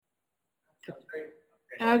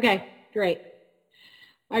Okay, great.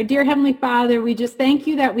 Our dear Heavenly Father, we just thank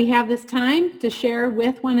you that we have this time to share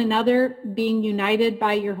with one another, being united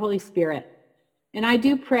by your Holy Spirit. And I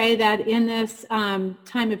do pray that in this time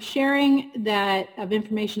of sharing, that of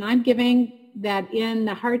information I'm giving, that in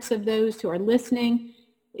the hearts of those who are listening,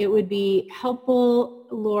 it would be helpful,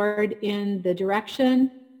 Lord, in the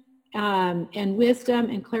direction and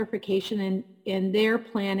wisdom and clarification in their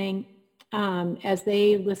planning as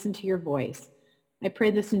they listen to your voice. I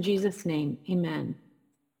pray this in Jesus' name. Amen.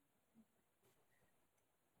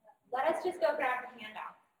 Let us just go grab the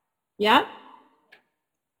handout. Yeah?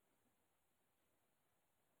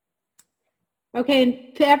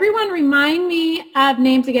 Okay, to everyone, remind me of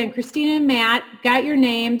names again. Christina and Matt, got your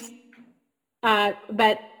names.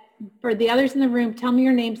 But for the others in the room, tell me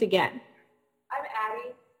your names again. I'm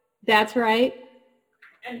Addie. That's right.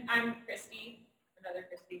 And I'm Christy, another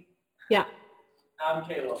Christy. Yeah. I'm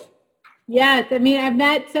Caleb. Yes, I mean, I've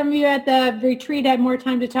met some of you at the retreat, had more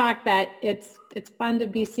time to talk, but it's fun to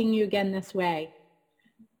be seeing you again this way.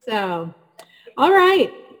 So, all right,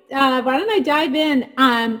 why don't I dive in?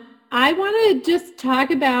 I want to just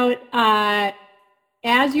talk about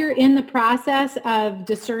as you're in the process of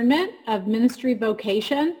discernment of ministry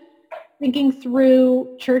vocation, thinking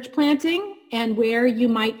through church planting and where you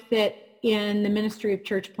might fit in the ministry of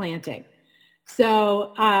church planting.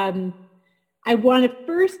 So I want to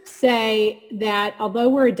first say that although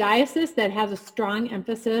we're a diocese that has a strong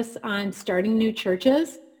emphasis on starting new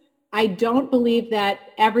churches, I don't believe that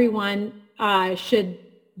everyone should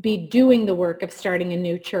be doing the work of starting a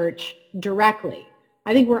new church directly.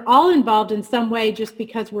 I think we're all involved in some way just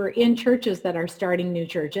because we're in churches that are starting new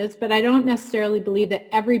churches, but I don't necessarily believe that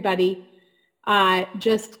everybody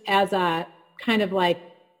just as a kind of like,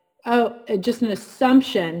 just an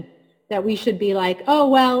assumption that we should be like, oh,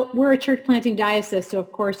 well, we're a church planting diocese, so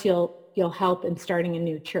of course you'll help in starting a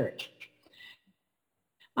new church.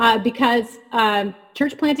 Because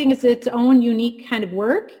church planting is its own unique kind of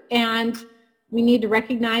work, and we need to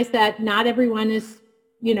recognize that not everyone is,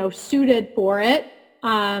 suited for it.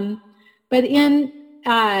 But in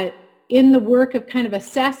the work of kind of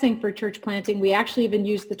assessing for church planting, we actually even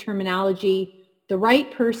use the terminology, the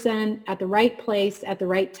right person at the right place at the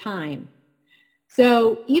right time.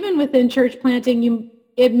 So even within church planting,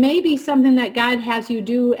 it may be something that God has you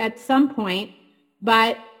do at some point,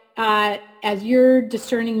 but as you're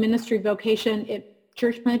discerning ministry vocation,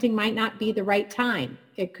 church planting might not be the right time.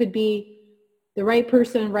 It could be the right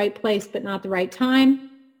person, right place, but not the right time,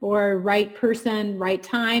 or right person, right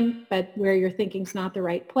time, but where you're thinking's not the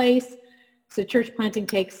right place. So church planting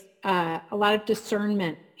takes a lot of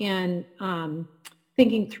discernment in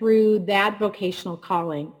thinking through that vocational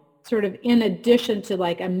calling, sort of in addition to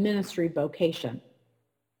like a ministry vocation.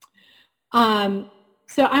 So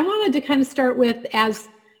I wanted to kind of start with, as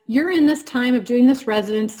you're in this time of doing this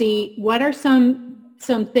residency, what are some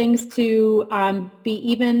things to be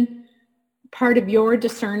even part of your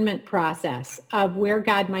discernment process of where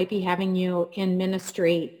God might be having you in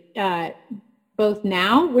ministry, both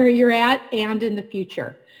now where you're at and in the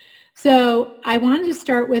future? So I wanted to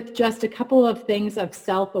start with just a couple of things of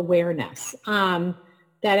self-awareness,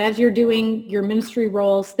 that as you're doing your ministry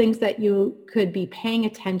roles, things that you could be paying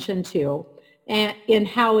attention to and in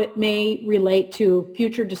how it may relate to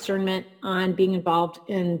future discernment on being involved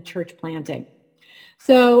in church planting.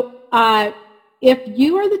 So if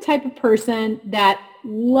you are the type of person that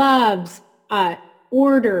loves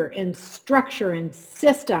order and structure and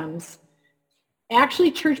systems,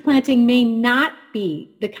 actually church planting may not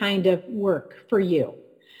be the kind of work for you.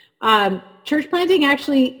 Church planting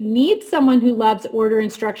actually needs someone who loves order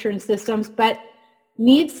and structure and systems, but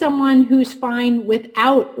needs someone who's fine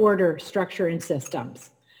without order, structure, and systems.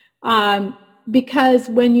 Because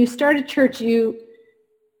when you start a church,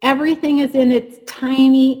 everything is in its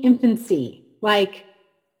tiny infancy, like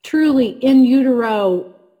truly in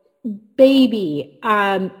utero baby.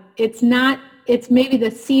 It's maybe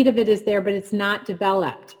the seed of it is there, but it's not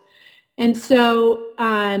developed. And so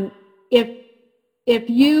if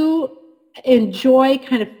you enjoy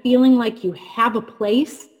kind of feeling like you have a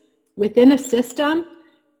place within a system,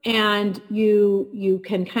 and you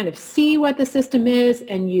can kind of see what the system is,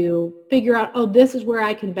 and you figure out, oh, this is where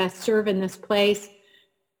I can best serve in this place,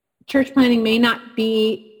 church planting may not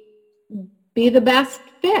be the best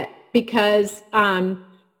fit, because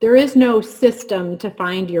there is no system to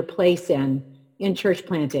find your place in church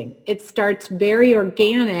planting. It starts very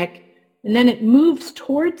organic, and then it moves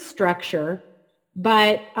towards structure,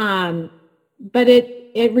 but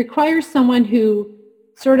it requires someone who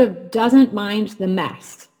sort of doesn't mind the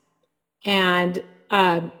mess. And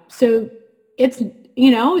so it's,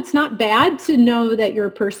 it's not bad to know that you're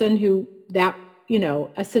a person who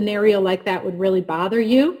a scenario like that would really bother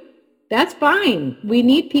you. That's fine. We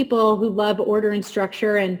need people who love order and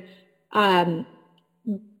structure, and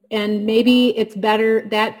maybe it's better,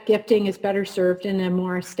 that gifting is better served in a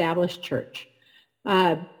more established church.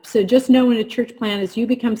 So just know in a church plant, as you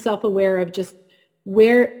become self-aware of just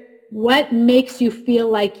what makes you feel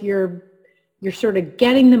like you're sort of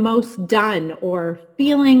getting the most done or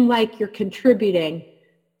feeling like you're contributing.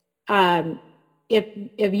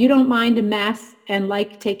 If you don't mind a mess and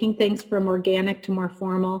like taking things from organic to more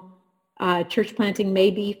formal, church planting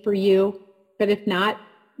may be for you. But if not,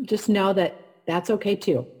 just know that that's okay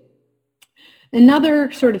too.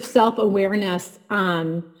 Another sort of self-awareness,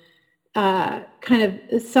 kind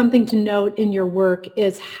of something to note in your work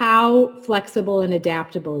is how flexible and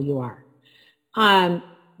adaptable you are.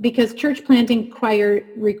 Because church planting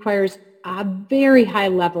requires a very high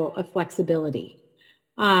level of flexibility.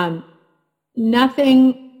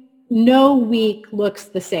 No week looks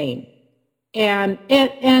the same. And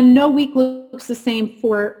no week looks the same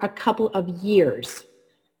for a couple of years.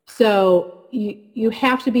 So you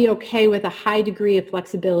have to be okay with a high degree of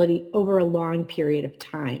flexibility over a long period of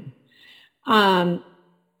time.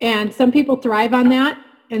 And some people thrive on that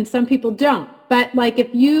and some people don't. But like if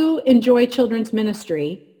you enjoy children's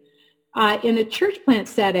ministry, in a church plant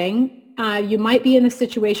setting, you might be in a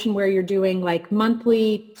situation where you're doing like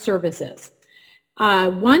monthly services.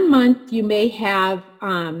 1 month you may have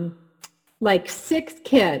like 6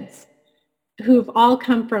 kids who've all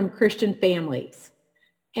come from Christian families.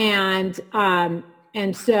 And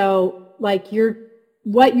so like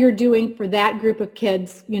what you're doing for that group of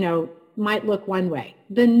kids, might look one way.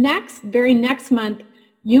 The very next month,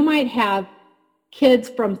 you might have kids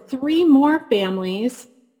from 3 more families,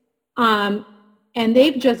 and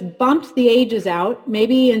they've just bumped the ages out.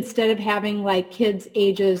 Maybe instead of having like kids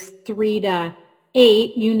ages 3 to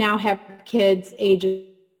 8, you now have kids ages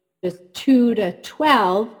 2 to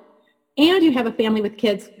 12, and you have a family with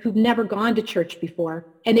kids who've never gone to church before,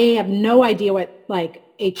 and they have no idea what like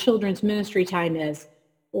a children's ministry time is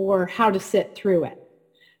or how to sit through it.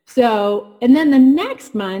 So, and then the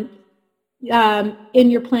next month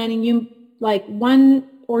in your planning, you like 1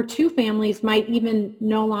 or 2 families might even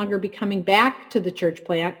no longer be coming back to the church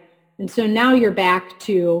plant. And so now you're back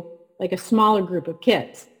to like a smaller group of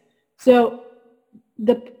kids. So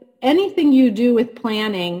anything you do with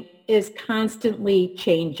planning is constantly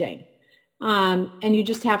changing. And you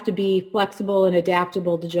just have to be flexible and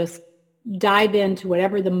adaptable to just dive into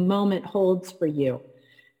whatever the moment holds for you.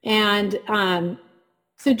 And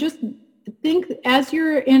so just think, as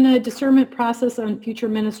you're in a discernment process on future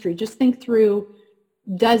ministry, just think through,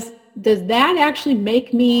 does that actually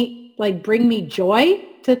make me, like, bring me joy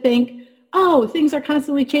to think, oh, things are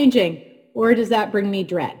constantly changing, or does that bring me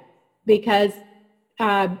dread? Because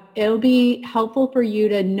it'll be helpful for you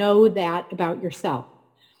to know that about yourself.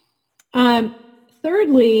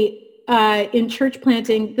 Thirdly, in church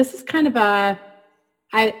planting, this is kind of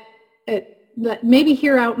maybe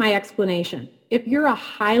hear out my explanation. If you're a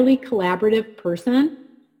highly collaborative person,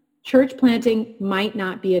 church planting might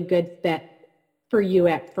not be a good fit for you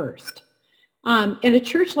at first. In a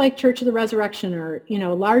church like Church of the Resurrection, or a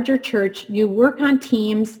larger church, you work on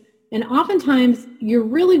teams, and oftentimes you're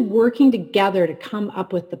really working together to come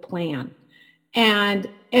up with the plan,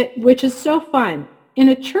 which is so fun. In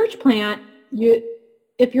a church plant,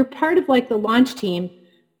 if you're part of like the launch team,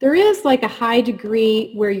 there is like a high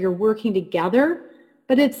degree where you're working together,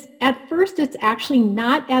 but at first it's actually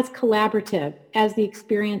not as collaborative as the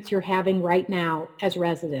experience you're having right now as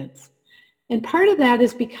residents. And part of that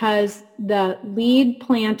is because the lead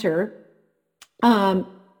planter, or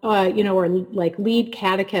like lead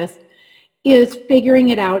catechist, is figuring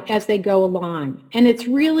it out as they go along. And it's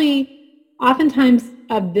really, oftentimes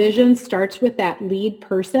a vision starts with that lead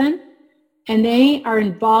person, and they are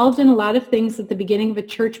involved in a lot of things at the beginning of a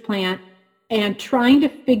church plant and trying to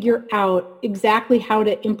figure out exactly how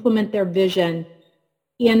to implement their vision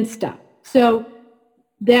in stuff. So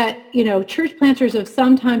that, church planters have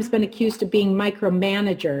sometimes been accused of being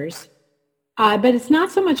micromanagers, but it's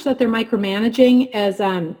not so much that they're micromanaging as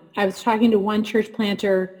I was talking to one church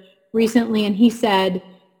planter recently, and he said,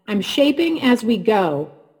 I'm shaping as we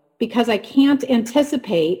go because I can't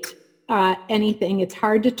anticipate anything. It's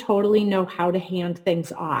hard to totally know how to hand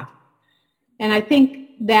things off. And I think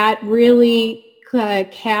that really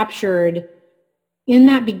captured in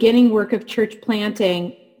that beginning work of church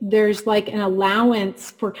planting, there's like an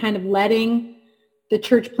allowance for kind of letting the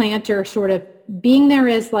church planter sort of being there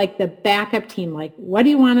as like the backup team, like, what do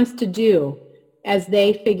you want us to do as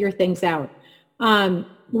they figure things out?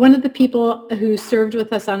 one of the people who served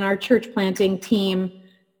with us on our church planting team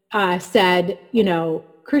said,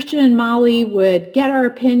 Christian and Molly would get our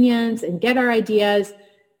opinions and get our ideas,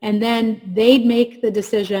 and then they'd make the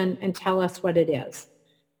decision and tell us what it is.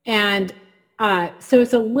 And so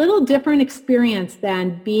it's a little different experience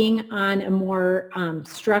than being on a more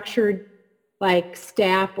structured like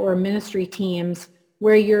staff or ministry teams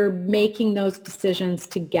where you're making those decisions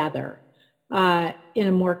together in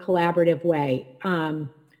a more collaborative way.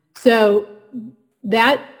 So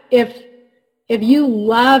that if you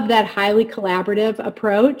love that highly collaborative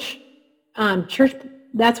approach, church,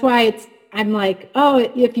 that's why I'm like,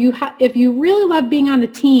 if you really love being on a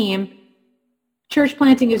team, church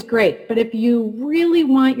planting is great. But if you really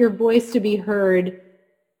want your voice to be heard,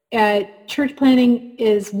 church planting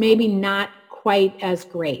is maybe not quite as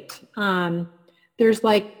great. There's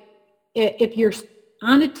like, if you're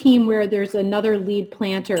on a team where there's another lead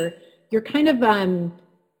planter, you're kind of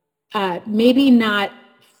maybe not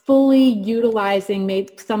fully utilizing maybe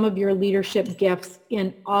some of your leadership gifts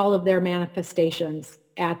in all of their manifestations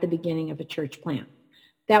at the beginning of a church plant.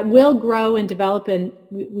 That will grow and develop, and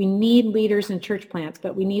we need leaders in church plants,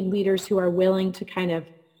 but we need leaders who are willing to kind of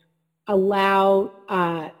allow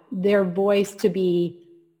their voice to be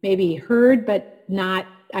maybe heard, but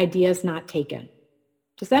ideas not taken.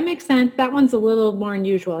 Does that make sense? That one's a little more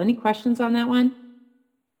unusual. Any questions on that one?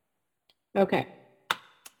 Okay.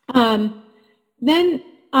 Then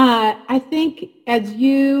I think as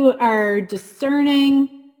you are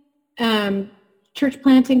discerning church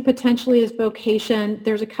planting potentially as vocation,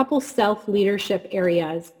 there's a couple self-leadership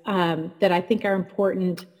areas that I think are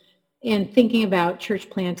important in thinking about church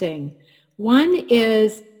planting. One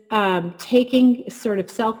is taking sort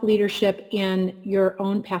of self-leadership in your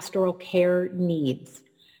own pastoral care needs.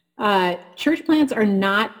 Church plants are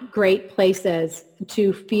not great places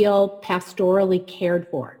to feel pastorally cared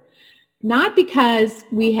for. Not because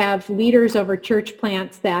we have leaders over church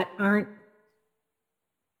plants that aren't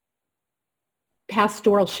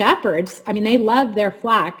pastoral shepherds. I mean, they love their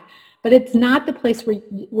flock, but it's not the place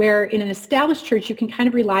where in an established church you can kind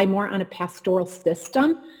of rely more on a pastoral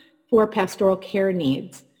system for pastoral care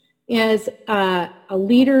needs. As a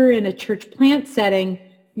leader in a church plant setting,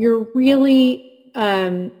 you're really,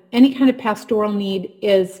 any kind of pastoral need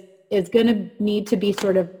is going to need to be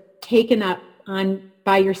sort of taken up on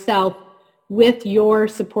by yourself with your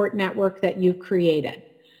support network that you've created.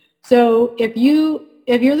 So if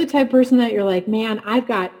you're the type of person that you're like, man, I've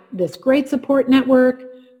got this great support network,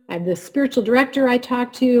 I have this spiritual director I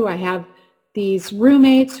talk to, I have these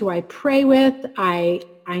roommates who I pray with, I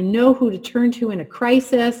know who to turn to in a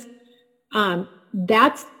crisis,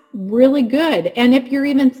 that's really good. And if you're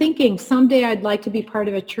even thinking, someday I'd like to be part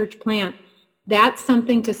of a church plant, that's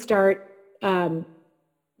something to start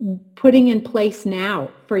putting in place now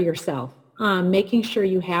for yourself, making sure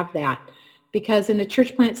you have that. Because in a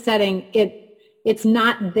church plant setting, it's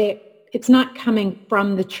not coming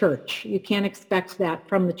from the church. You can't expect that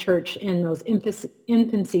from the church in those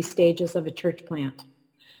infancy stages of a church plant.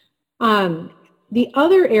 The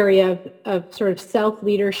other area of sort of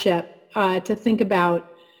self-leadership to think about,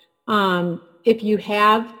 if you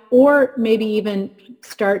have, or maybe even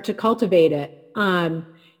start to cultivate it,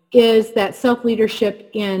 is that self-leadership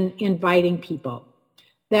in inviting people.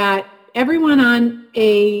 That everyone on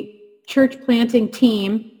a church planting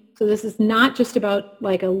team, so this is not just about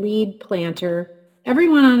like a lead planter,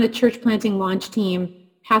 everyone on a church planting launch team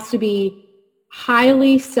has to be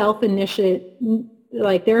highly self-initiative,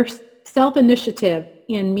 like their self-initiative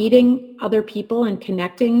in meeting other people and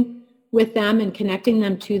connecting with them and connecting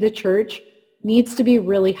them to the church needs to be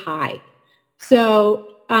really high.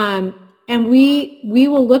 So, and we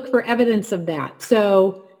will look for evidence of that.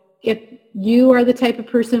 So if you are the type of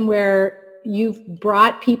person where you've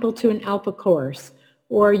brought people to an Alpha course,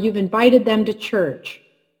 or you've invited them to church,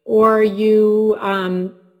 or you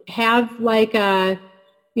have like a,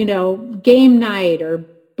 game night or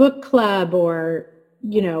book club or,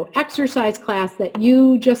 exercise class that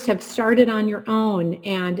you just have started on your own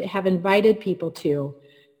and have invited people to,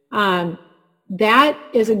 that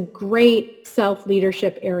is a great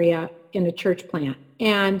self-leadership area in a church plant.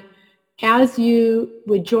 And as you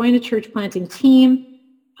would join a church planting team,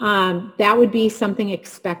 that would be something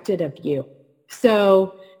expected of you.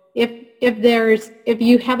 So if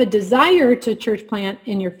you have a desire to church plant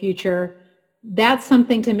in your future, that's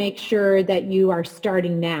something to make sure that you are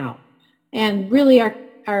starting now and really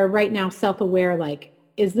are right now self-aware, like,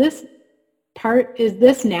 is this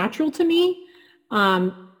natural to me?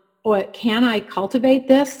 Or can I cultivate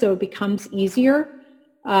this so it becomes easier?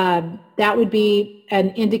 that would be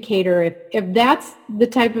an indicator. If that's the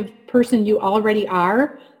type of person you already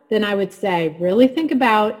are, then I would say really think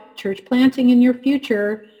about church planting in your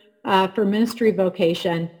future for ministry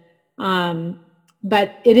vocation.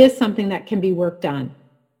 But it is something that can be worked on.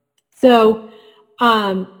 So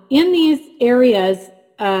in these areas,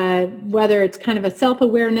 whether it's kind of a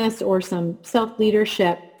self-awareness or some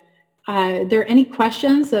self-leadership, are there any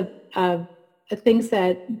questions of things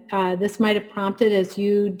that this might have prompted as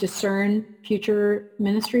you discern future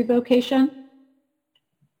ministry vocation?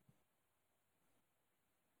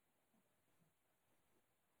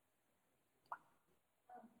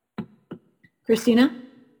 Christina?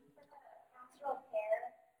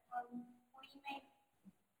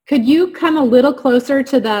 Could you come a little closer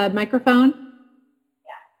to the microphone?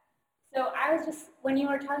 Yeah. So I was just, when you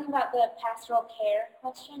were talking about the pastoral care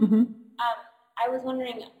question, I was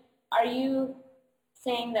wondering, are you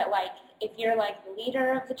saying that like if you're like the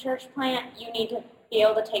leader of the church plant, you need to be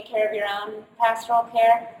able to take care of your own pastoral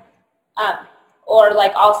care? Or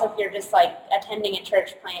like also if you're just like attending a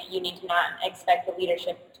church plant, you need to not expect the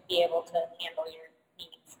leadership to be able to handle your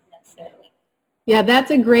needs necessarily? Yeah, that's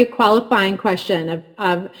a great qualifying question.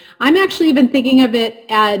 I'm actually even thinking of it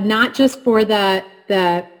not just for the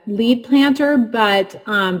lead planter, but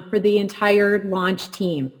for the entire launch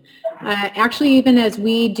team. Actually, even as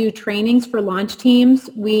we do trainings for launch teams,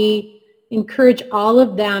 we encourage all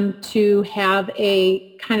of them to have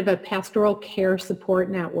a kind of a pastoral care support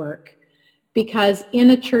network, because in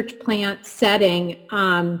a church plant setting,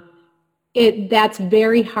 that's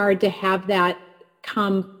very hard to have that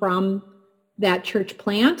come from that church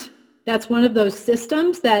plant. That's one of those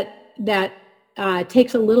systems that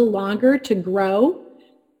takes a little longer to grow.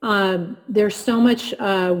 There's so much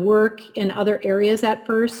work in other areas at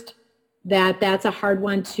first that's a hard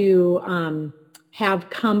one to have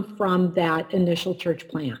come from that initial church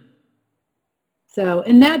plant. So,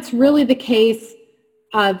 and that's really the case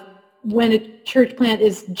of when a church plant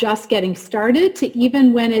is just getting started to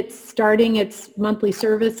even when it's starting its monthly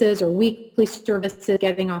services or weekly services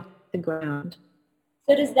getting off the ground.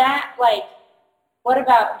 So does that, like, what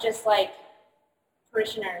about just like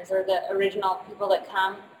parishioners or the original people that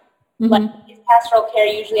come? Like, is pastoral care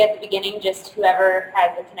usually at the beginning just whoever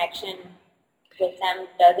has the connection with them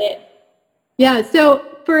does it? Yeah, so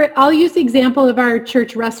I'll use the example of our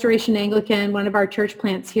church, Restoration Anglican, one of our church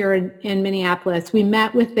plants here in Minneapolis. We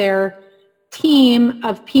met with their team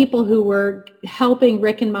of people who were helping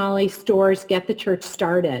Rick and Molly Stores get the church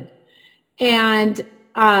started. And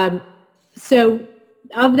so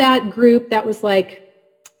of that group, that was like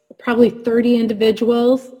probably 30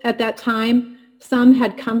 individuals at that time. Some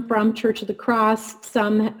had come from Church of the Cross.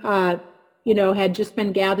 Some, had just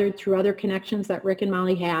been gathered through other connections that Rick and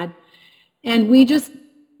Molly had. And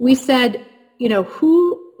we said,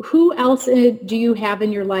 who else do you have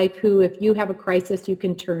in your life who, if you have a crisis, you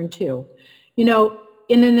can turn to? In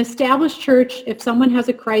an established church, if someone has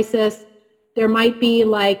a crisis, there might be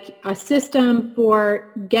like a system for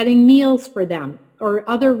getting meals for them or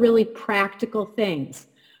other really practical things.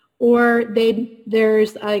 Or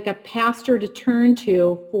there's like a pastor to turn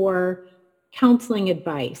to for counseling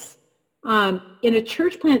advice. In a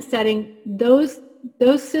church plant setting, those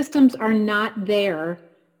systems are not there.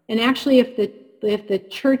 And actually, if the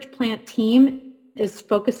church plant team is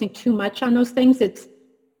focusing too much on those things, it's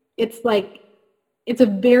a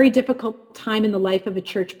very difficult time in the life of a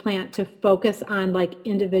church plant to focus on like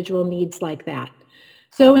individual needs like that.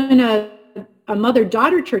 So in a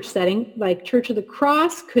mother-daughter church setting, like Church of the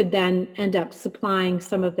Cross could then end up supplying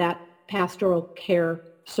some of that pastoral care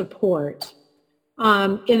support.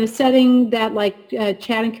 In a setting that like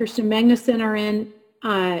Chad and Kirsten Magnuson are in,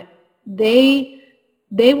 they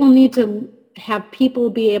will need to have people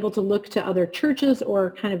be able to look to other churches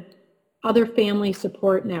or kind of other family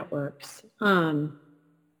support networks.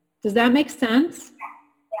 Does that make sense?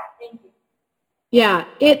 Yeah, thank you. Yeah,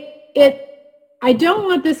 I don't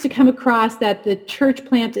want this to come across that the church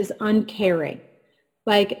plant is uncaring.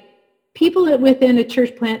 Like, people within a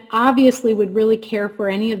church plant obviously would really care for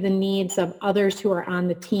any of the needs of others who are on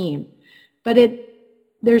the team. But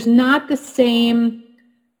there's not the same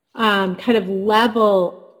kind of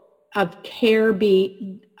level of care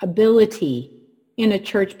ability in a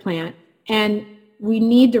church plant. And we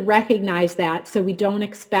need to recognize that so we don't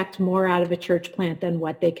expect more out of a church plant than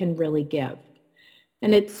what they can really give.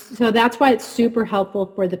 And so that's why it's super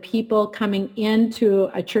helpful for the people coming into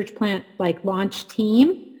a church plant like launch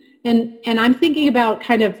team. And I'm thinking about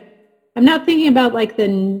I'm not thinking about like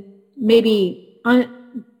the maybe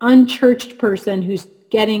unchurched person who's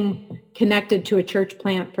getting connected to a church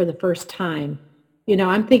plant for the first time.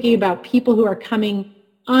 I'm thinking about people who are coming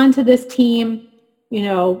onto this team,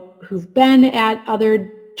 who've been at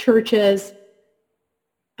other churches,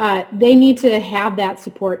 they need to have that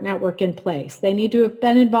support network in place. They need to have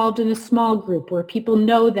been involved in a small group where people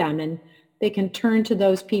know them and they can turn to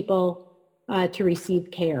those people to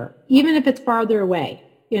receive care, even if it's farther away,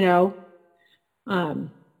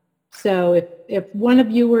 So if one of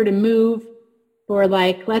you were to move, or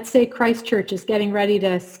let's say Christ Church is getting ready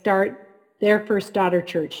to start their first daughter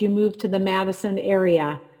church, you move to the Madison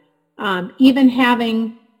area, even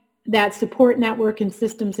having that support network and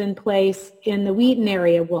systems in place in the Wheaton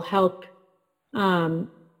area will help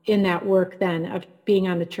in that work then of being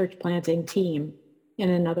on the church planting team in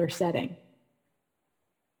another setting.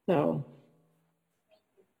 So,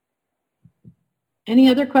 any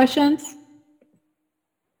other questions?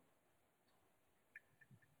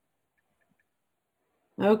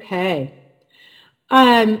 Okay.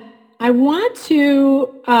 I want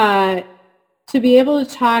to be able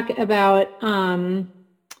to talk about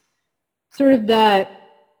sort of the,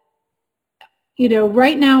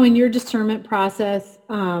 right now in your discernment process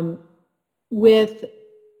with,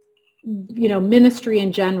 ministry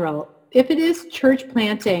in general, if it is church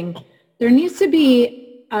planting, there needs to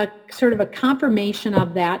be a sort of a confirmation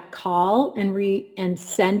of that call and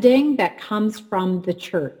sending that comes from the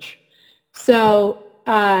church. So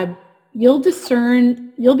you'll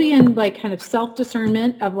be in kind of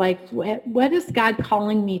self-discernment of what is God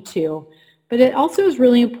calling me to? But it also is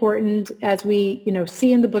really important, as we,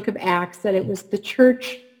 see in the book of Acts, that it was the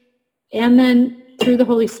church and then through the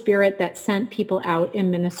Holy Spirit that sent people out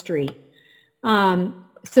in ministry.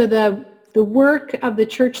 So the work of the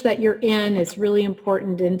church that you're in is really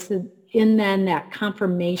important in then that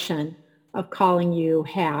confirmation of calling you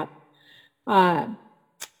have. I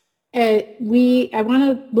want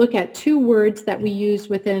to look at two words that we use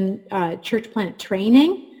within church plant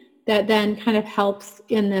training that then kind of helps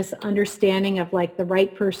in this understanding of the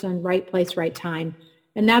right person, right place, right time.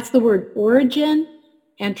 And that's the word origin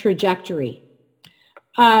and trajectory.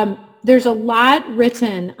 There's a lot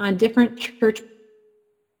written on different church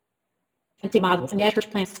models and get church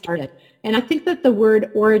plants started. And I think that the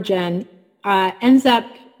word origin ends up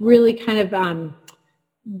really kind of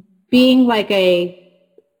being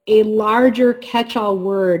a larger catch-all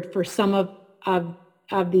word for some of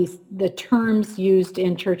the terms used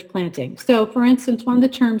in church planting. So for instance, one of the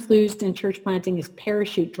terms used in church planting is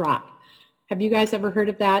parachute drop. Have you guys ever heard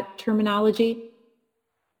of that terminology?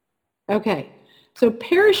 Okay. So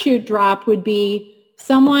parachute drop would be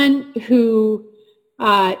someone who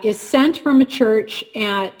is sent from a church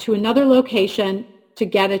to another location to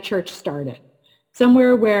get a church started,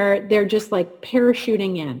 somewhere where they're just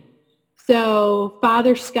parachuting in. So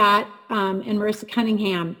Father Scott and Marissa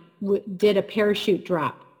Cunningham did a parachute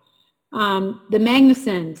drop. The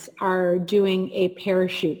Magnusons are doing a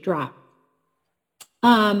parachute drop.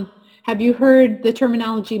 Have you heard the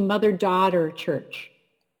terminology mother-daughter church?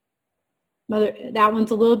 That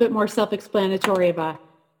one's a little bit more self-explanatory.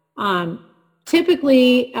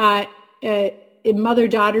 Typically,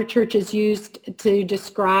 mother-daughter church is used to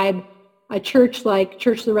describe a church like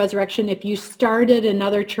Church of the Resurrection if you started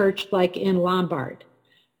another church like in Lombard,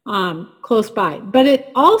 close by. But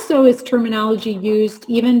it also is terminology used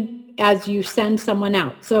even as you send someone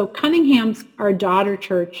out. So Cunningham's our daughter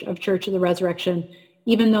church of Church of the Resurrection,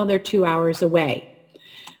 even though they're 2 hours away.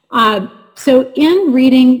 So in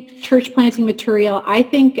reading church planting material, I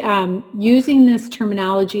think using this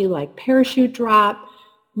terminology like parachute drop,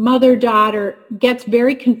 mother-daughter gets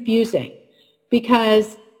very confusing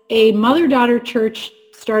because a mother-daughter church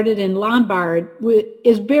started in Lombard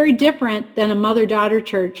is very different than a mother-daughter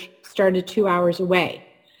church started 2 hours away,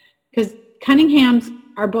 because Cunningham's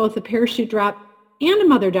are both a parachute drop and a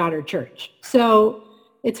mother-daughter church. So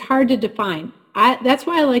it's hard to define. That's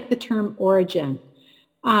why I like the term origin.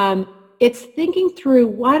 It's thinking through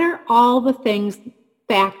what are all the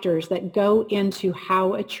factors that go into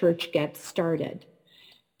how a church gets started.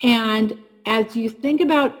 And as you think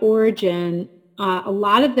about origin, a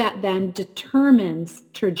lot of that then determines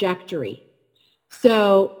trajectory.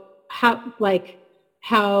 So how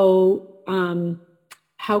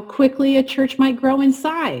quickly a church might grow in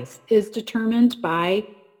size is determined by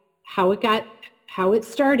how it's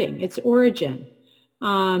starting, its origin.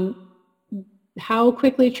 How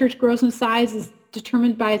quickly a church grows in size is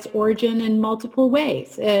determined by its origin in multiple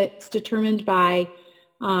ways. It's determined by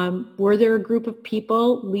were there a group of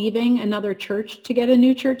people leaving another church to get a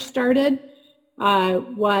new church started?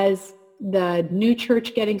 Was the new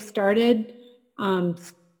church getting started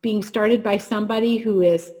being started by somebody who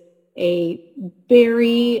is a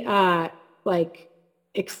very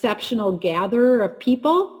exceptional gatherer of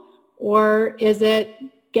people? Or is it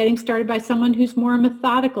getting started by someone who's more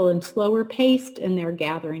methodical and slower paced in their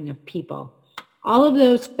gathering of people? All of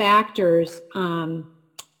those factors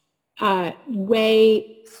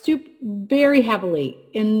weigh very heavily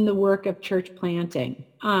in the work of church planting.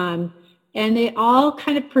 And they all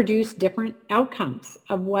kind of produce different outcomes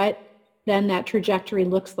of what then that trajectory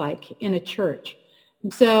looks like in a church.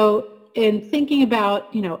 And so in thinking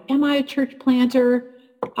about, am I a church planter?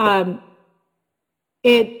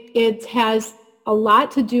 It has a lot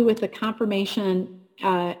to do with the confirmation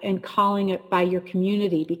and calling it by your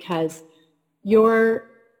community, because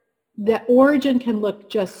the origin can look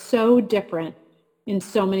just so different in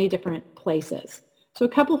so many different places. So a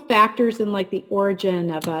couple of factors in like the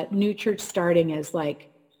origin of a new church starting is like,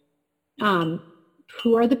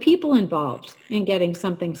 who are the people involved in getting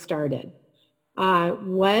something started?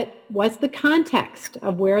 What's the context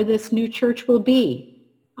of where this new church will be?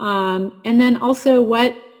 And then also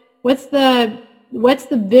what's the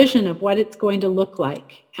vision of what it's going to look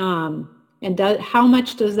like? And how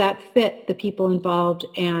much does that fit the people involved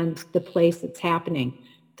and the place it's happening?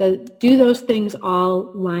 Do those things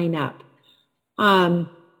all line up? I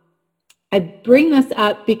bring this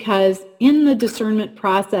up because in the discernment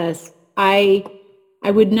process, I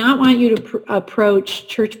would not want you to approach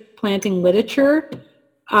church planting literature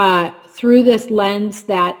through this lens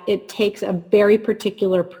that it takes a very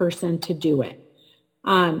particular person to do it.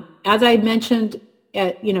 As I mentioned,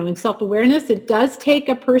 in self-awareness, it does take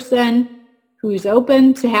a person who's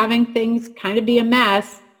open to having things kind of be a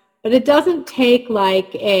mess, but it doesn't take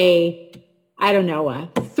like a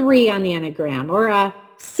 3 on the Enneagram or a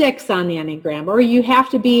 6 on the Enneagram, or you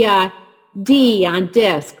have to be a D on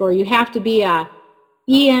DISC, or you have to be a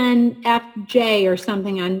ENFJ or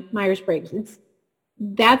something on Myers-Briggs.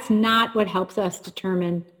 That's not what helps us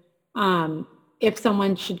determine if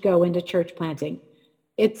someone should go into church planting.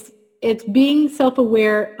 It's being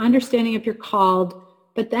self-aware, understanding if you're called,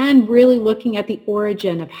 but then really looking at the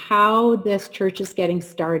origin of how this church is getting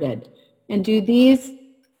started. And do these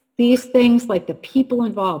things, like the people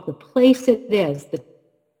involved, the place it is, the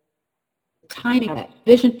timing of it,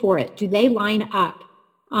 vision for it, do they line up?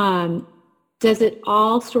 Does it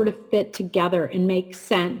all sort of fit together and make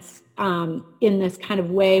sense in this kind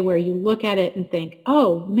of way where you look at it and think,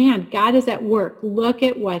 oh man, God is at work. Look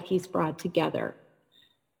at what he's brought together.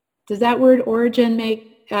 Does that word origin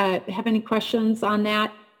have any questions on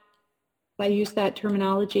that? If I use that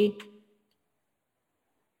terminology?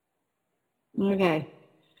 Okay.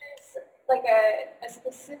 Like a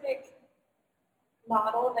specific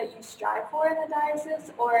model that you strive for in the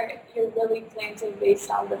diocese, or you're really planting based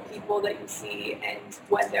on the people that you see and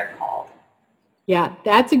when they're called? Yeah,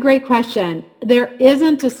 that's a great question. There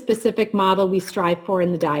isn't a specific model we strive for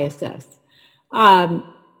in the diocese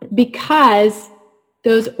because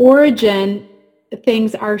those origin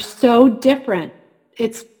things are so different.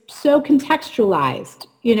 It's so contextualized,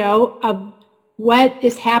 of what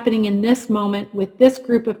is happening in this moment with this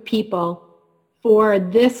group of people for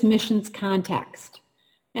this missions context.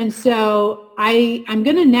 And so I'm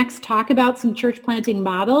going to next talk about some church planting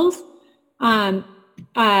models. And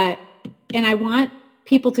I want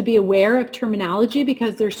people to be aware of terminology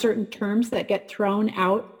because there's certain terms that get thrown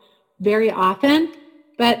out very often.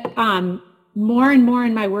 But more and more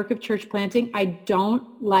in my work of church planting, I don't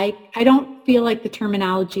feel like the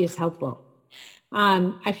terminology is helpful.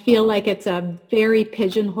 I feel like it's a very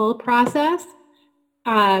pigeonhole process.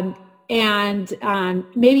 And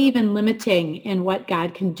maybe even limiting in what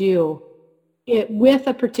God can do with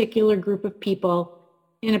a particular group of people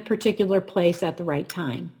in a particular place at the right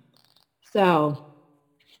time. So,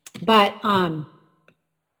 but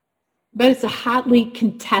it's a hotly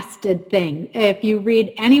contested thing. If you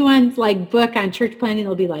read anyone's book on church planting,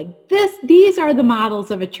 they'll be like, these are the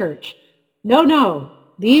models of a church. No,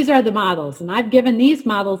 these are the models, and I've given these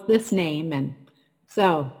models this name, and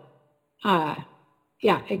so.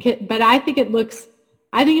 Yeah, but I think it looks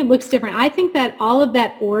different. I think that all of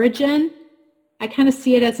that origin, I kind of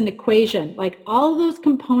see it as an equation. Like all of those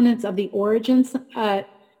components of the origins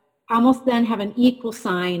almost then have an equal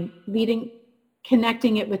sign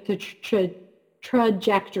connecting it with the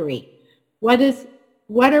trajectory. What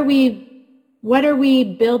are we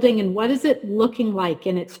building, and what is it looking like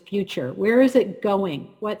in its future? Where is it going?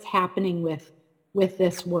 What's happening with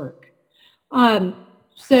this work?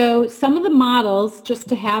 So some of the models, just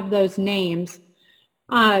to have those names,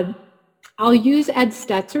 I'll use Ed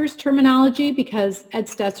Stetzer's terminology because Ed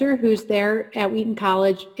Stetzer, who's there at Wheaton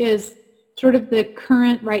College, is sort of the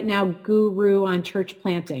current right now guru on church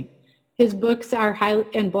planting. His books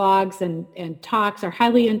and blogs and talks are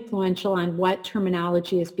highly influential on what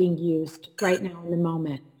terminology is being used right now in the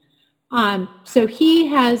moment. So he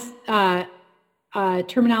has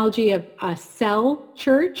terminology of a cell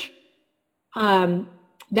church.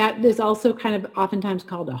 That is also kind of oftentimes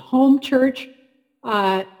called a home church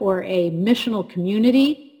or a missional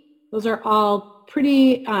community. Those are all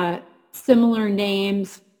pretty similar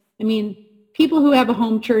names. I mean, people who have a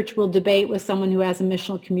home church will debate with someone who has a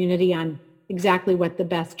missional community on exactly what the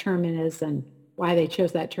best term is and why they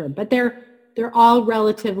chose that term. But they're all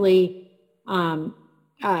relatively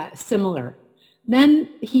similar. Then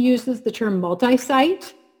he uses the term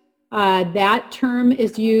multi-site. That term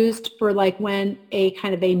is used for like when a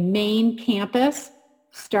kind of a main campus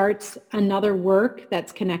starts another work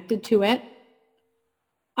that's connected to it.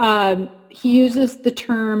 He uses the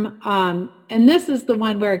term, and this is the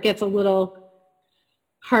one where it gets a little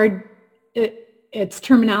hard, it's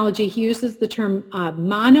terminology. He uses the term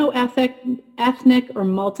mono-ethnic or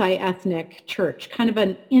multi-ethnic church, kind of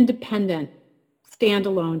an independent,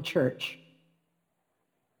 standalone church.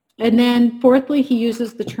 And then fourthly, he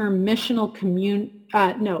uses the term missional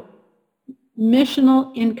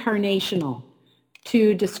incarnational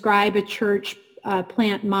to describe a church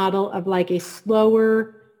plant model of like a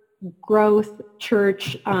slower growth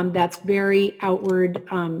church that's very outward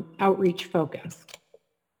outreach focused.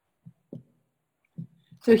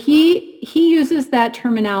 So he uses that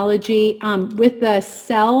terminology with the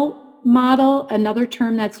cell model. Another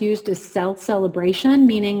term that's used is cell celebration,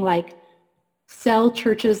 meaning like cell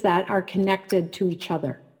churches that are connected to each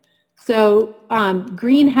other. So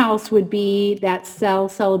greenhouse would be that cell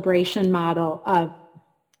celebration model of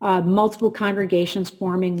multiple congregations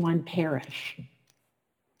forming one parish.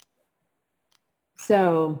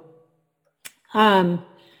 So,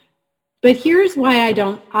 but here's why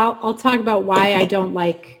I'll talk about why I don't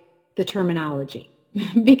like the terminology.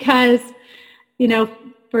 Because, you know,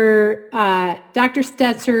 for Dr.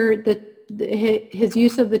 Stetzer, his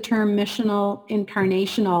use of the term missional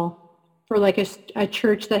incarnational for like a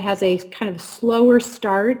church that has a kind of slower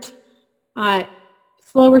start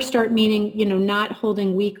meaning, you know, not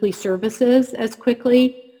holding weekly services as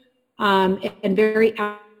quickly and very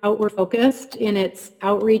outward focused in its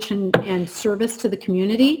outreach and service to the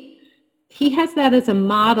community. He has that as a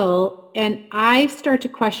model, and I start to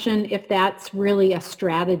question if that's really a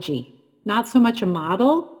strategy. Not so much a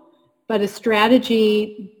model, but a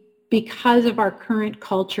strategy because of our current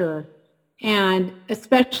culture, and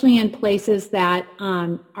especially in places that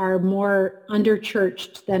are more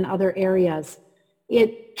under-churched than other areas.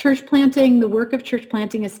 The work of church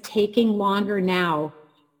planting is taking longer now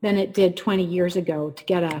than it did 20 years ago to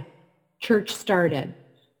get a church started.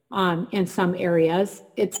 In some areas,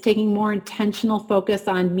 it's taking more intentional focus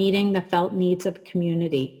on meeting the felt needs of the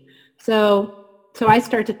community. So I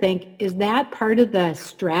start to think, is that part of the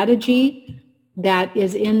strategy that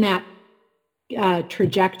is in that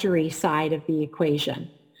trajectory side of the equation?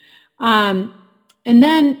 And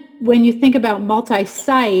then when you think about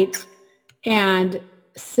multi-site and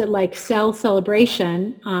like cell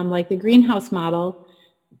celebration, like the greenhouse model,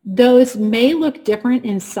 those may look different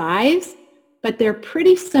in size, but they're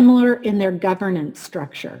pretty similar in their governance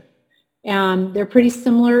structure. They're pretty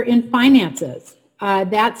similar in finances.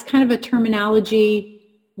 That's kind of a terminology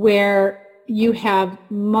where you have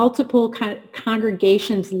multiple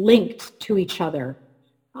congregations linked to each other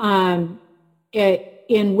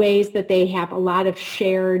in ways that they have a lot of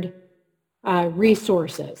shared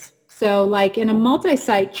resources. So like in a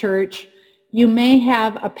multi-site church, you may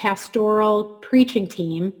have a pastoral preaching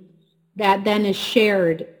team that then is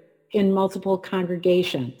shared in multiple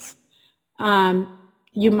congregations.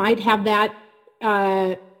 You might have that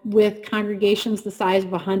with congregations the size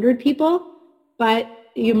of 100 people, but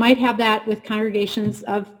you might have that with congregations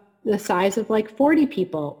of the size of like 40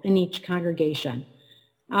 people in each congregation.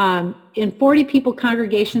 In 40 people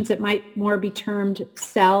congregations, it might more be termed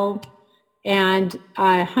cell, and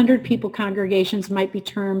 100 people congregations might be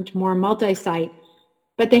termed more multi-site,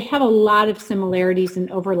 but they have a lot of similarities and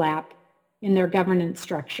overlap in their governance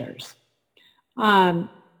structures.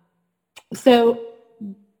 So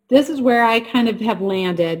this is where I kind of have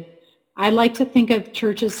landed. I like to think of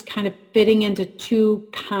churches kind of fitting into two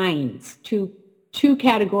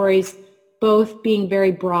categories, both being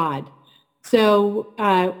very broad. So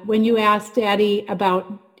when you asked Addie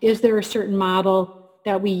about, is there a certain model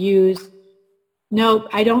that we use? No,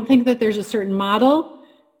 I don't think that there's a certain model,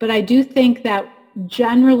 but I do think that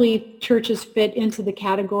generally churches fit into the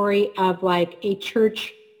category of like a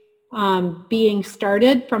church being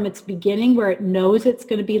started from its beginning where it knows it's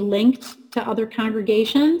going to be linked to other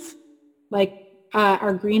congregations, like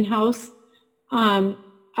our greenhouse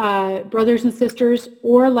brothers and sisters,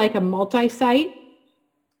 or like a multi-site.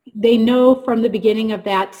 they know from the beginning of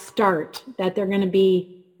that start that they're going to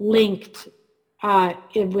be linked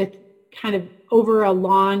with kind of over a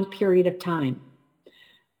long period of time.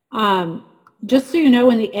 Just so you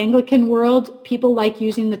know, in the Anglican world, people like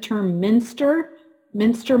using the term minster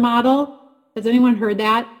model. Has anyone heard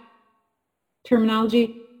that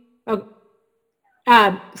terminology? Oh,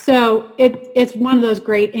 so it's one of those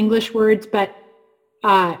great English words, but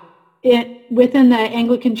within the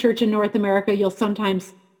Anglican Church in North America, you'll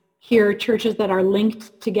sometimes hear churches that are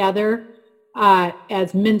linked together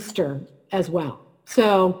as minster as well.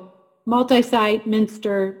 So multi-site,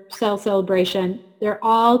 minster, cell celebration, they're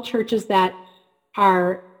all churches that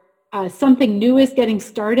are something new is getting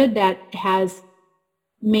started that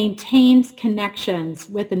maintains connections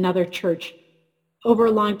with another church over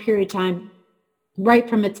a long period of time, right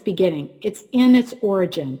from its beginning. It's in its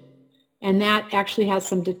origin, and that actually has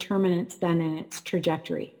some determinants then in its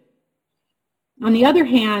trajectory. On the other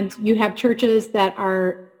hand, you have churches that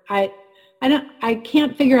are, I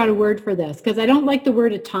can't figure out a word for this because I don't like the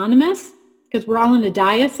word autonomous because we're all in a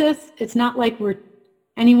diocese. It's not like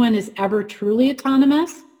anyone is ever truly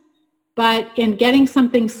autonomous, but in getting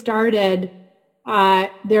something started,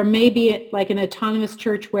 there may be like an autonomous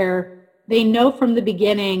church where they know from the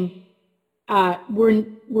beginning,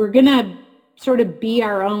 we're going to sort of be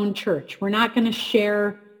our own church. We're not going to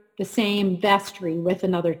share the same vestry with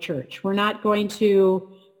another church. We're not going to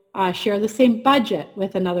share the same budget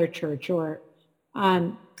with another church.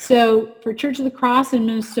 So for Church of the Cross in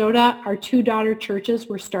Minnesota, our 2 daughter churches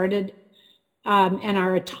were started and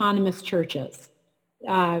are autonomous churches.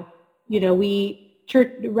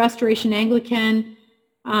 Restoration Anglican,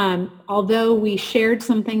 although we shared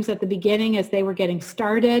some things at the beginning as they were getting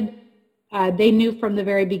started, they knew from the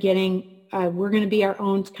very beginning we're going to be our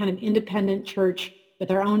own kind of independent church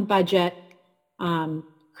with our own budget.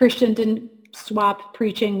 Christian didn't swap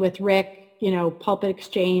preaching with Rick, pulpit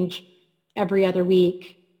exchange every other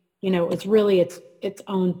week. It's really its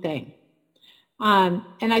own thing.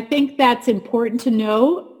 And I think that's important to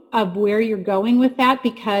know of where you're going with that,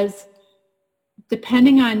 because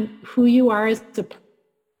depending on who you are as a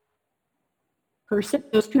person,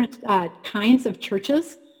 those different kinds of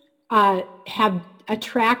churches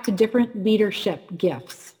attract different leadership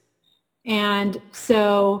gifts. And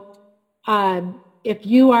so if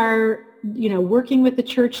you are, working with the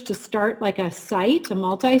church to start like a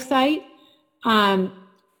multi-site, and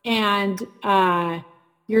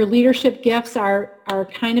your leadership gifts are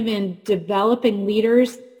kind of in developing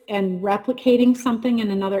leaders and replicating something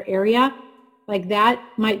in another area, like that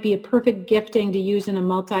might be a perfect gifting to use in a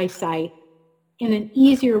multi-site in an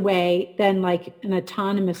easier way than like an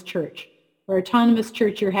autonomous church. Where autonomous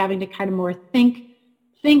church, you're having to kind of more think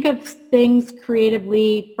of things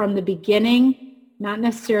creatively from the beginning, not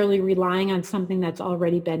necessarily relying on something that's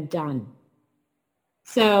already been done.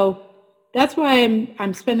 So that's why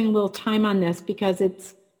I'm spending a little time on this, because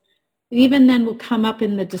it even then will come up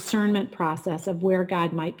in the discernment process of where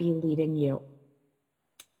God might be leading you.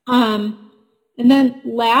 And then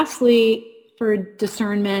lastly, for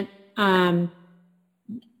discernment, in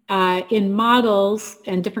models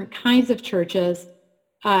and different kinds of churches,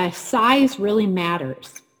 size really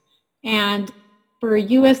matters. And for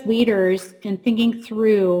you as leaders, in thinking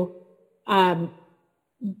through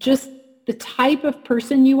just the type of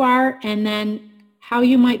person you are, and then how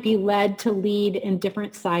you might be led to lead in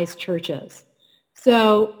different size churches.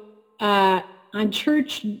 So on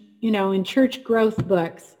church, in church growth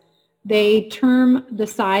books, they term the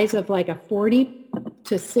size of like a 40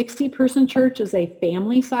 to 60 person church as a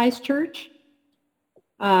family size church.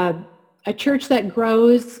 A church that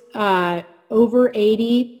grows over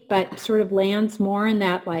 80 but sort of lands more in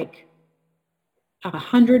that like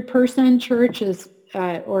 100 person church is,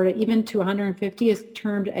 or even to 150 is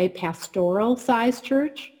termed a pastoral size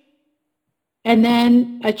church. And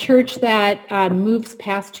then a church that moves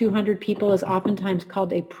past 200 people is oftentimes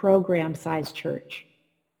called a program size church.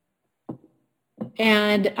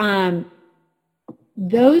 And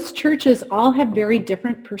those churches all have very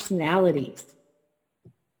different personalities.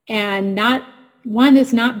 And one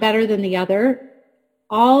is not better than the other.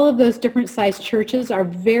 All of those different sized churches are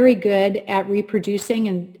very good at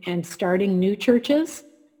reproducing and starting new churches.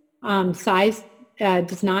 Size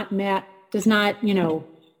does not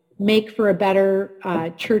make for a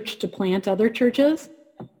better church to plant other churches.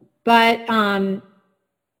 But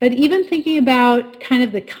even thinking about kind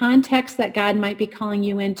of the context that God might be calling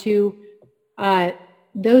you into,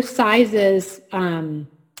 those sizes,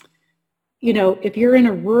 if you're in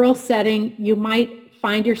a rural setting, you might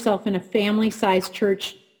find yourself in a family-sized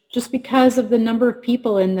church just because of the number of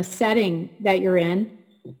people in the setting that you're in.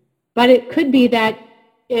 But it could be that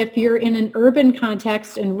if you're in an urban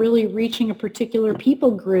context and really reaching a particular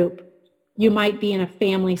people group, you might be in a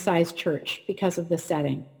family-sized church because of the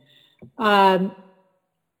setting.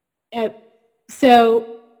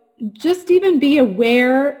 So just even be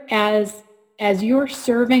aware as you're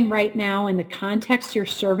serving right now in the context you're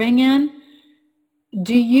serving in,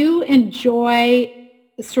 do you enjoy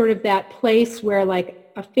sort of that place where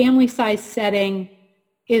like a family-sized setting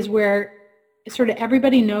is where sort of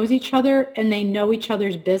everybody knows each other and they know each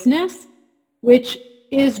other's business, which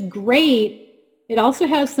is great. It also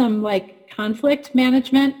has some like conflict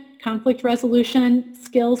management, conflict resolution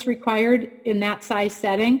skills required in that size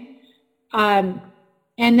setting. And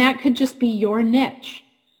that could just be your niche.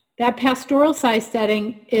 That pastoral size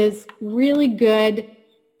setting is really good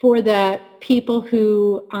for the people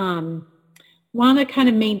who want to kind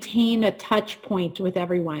of maintain a touch point with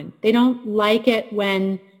everyone. They don't like it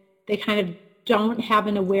when they kind of don't have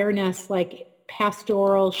an awareness like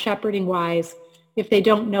pastoral shepherding wise if they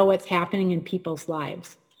don't know what's happening in people's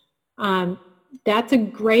lives. That's a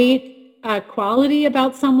great quality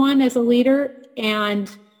about someone as a leader,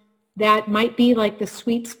 and that might be like the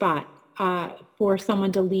sweet spot for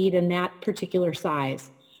someone to lead in that particular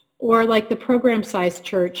size. Or like the program size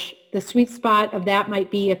church, the sweet spot of that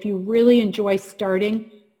might be if you really enjoy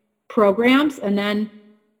starting programs and then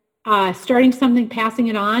starting something, passing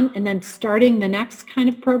it on, and then starting the next kind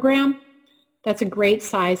of program. That's a great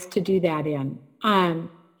size to do that in.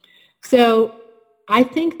 So I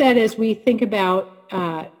think that as we think about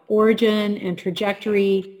origin and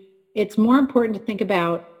trajectory, it's more important to think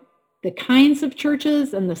about the kinds of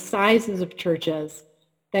churches and the sizes of churches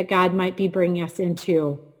that God might be bringing us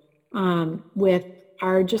into with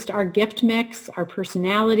our gift mix, our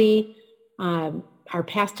personality, our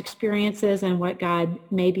past experiences, and what God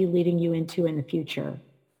may be leading you into in the future.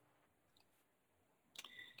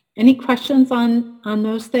 Any questions on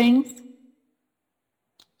those things?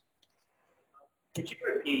 Could you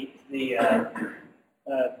repeat the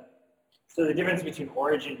difference between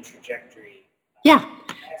origin and trajectory? Yeah.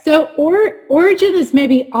 So origin is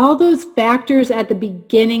maybe all those factors at the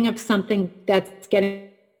beginning of something that's getting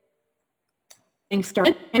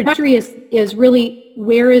started. And trajectory is really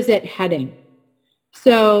where is it heading.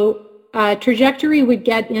 So trajectory would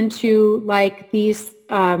get into like these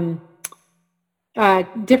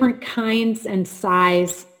different kinds and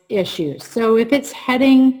size issues. So if it's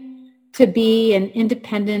heading to be an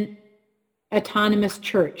independent, autonomous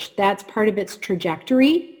church, that's part of its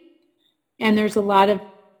trajectory. And there's a lot of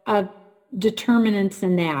determinants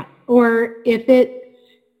in that. Or if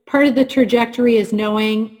part of the trajectory is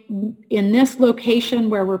knowing in this location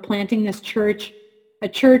where we're planting this church, a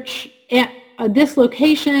church at this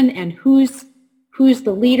location, and who's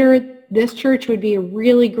the leader. This church would be a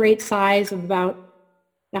really great size of about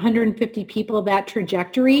 150 people. That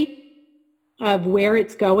trajectory of where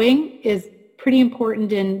it's going is pretty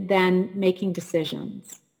important in then making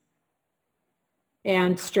decisions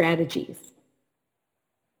and strategies.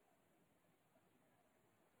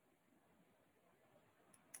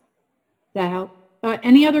 Does that help?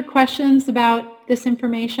 Any other questions about this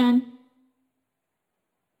information?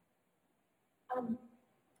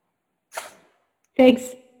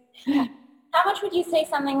 Thanks. How much would you say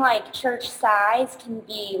something like church size can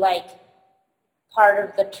be like part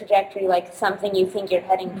of the trajectory, like something you think you're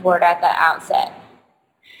heading toward at the outset?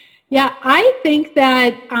 Yeah, I think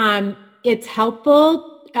that it's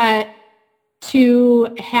helpful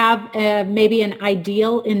to have maybe an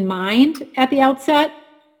ideal in mind at the outset.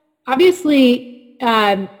 Obviously,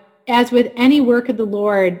 as with any work of the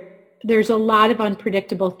Lord, there's a lot of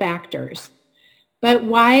unpredictable factors. But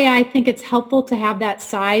why I think it's helpful to have that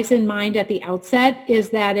size in mind at the outset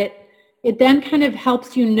is that it then kind of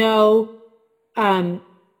helps you know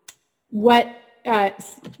what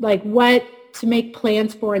to make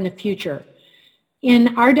plans for in the future.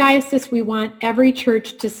 In our diocese, we want every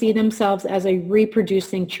church to see themselves as a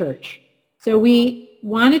reproducing church. So we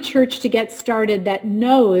want a church to get started that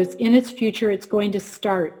knows in its future it's going to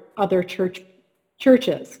start other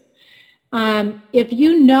churches. If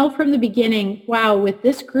you know from the beginning, wow, with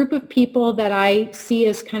this group of people that I see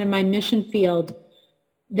as kind of my mission field,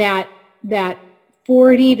 that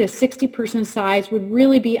 40 to 60 person size would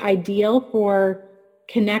really be ideal for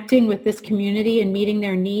connecting with this community and meeting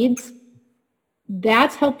their needs,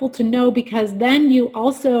 that's helpful to know, because then you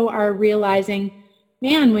also are realizing,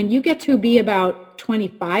 man, when you get to be about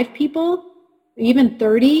 25 people, even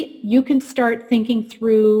 30, you can start thinking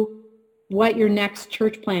through what your next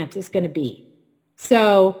church plant is going to be.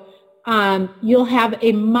 So you'll have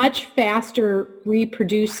a much faster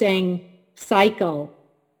reproducing cycle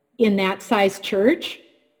in that size church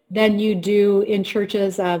than you do in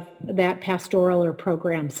churches of that pastoral or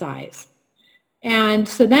program size. And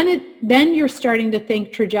so then you're starting to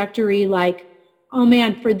think trajectory like, oh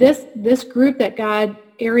man, for this group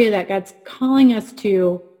area that God's calling us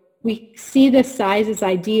to, we see this size as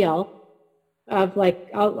ideal of like,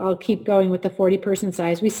 I'll keep going with the 40-person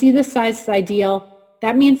size. We see this size as ideal.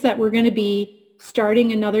 That means that we're going to be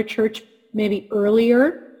starting another church maybe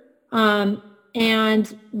earlier.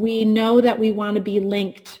 And we know that we want to be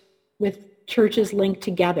linked with churches linked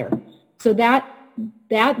together. So that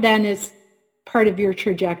then is part of your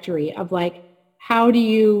trajectory of like, how do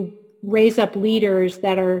you raise up leaders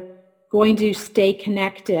that are going to stay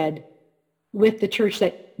connected with the church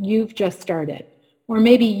that you've just started? Or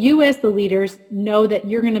maybe you as the leaders know that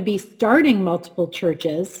you're going to be starting multiple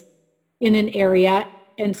churches in an area,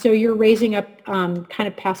 and so you're raising up kind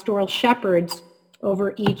of pastoral shepherds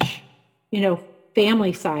over each,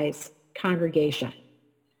 family size congregation.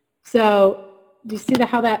 So do you see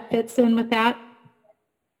how that fits in with that?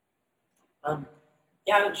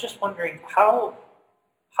 Yeah, I was just wondering how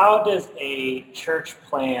does a church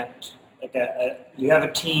plant, like you have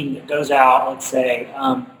a team that goes out, let's say,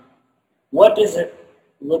 what does it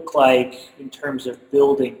look like in terms of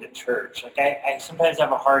building the church? Like I sometimes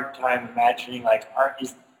have a hard time imagining like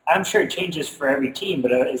I'm sure it changes for every team,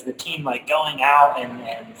 but is the team like going out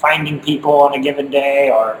and finding people on a given day,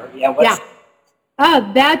 or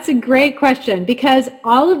Oh, that's a great question, because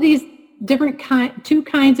all of these different two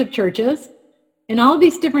kinds of churches and all of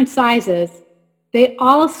these different sizes, they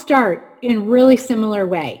all start in really similar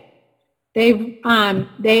way. There's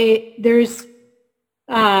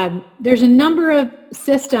a number of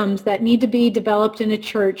systems that need to be developed in a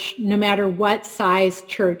church, no matter what size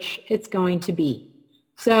church it's going to be.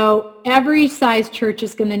 So every size church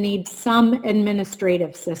is going to need some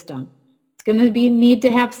administrative system. It's going to need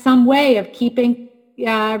to have some way of keeping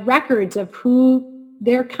records of who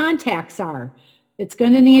their contacts are. It's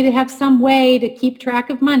going to need to have some way to keep track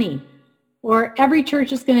of money. Or every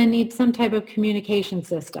church is going to need some type of communication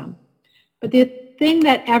system. But the thing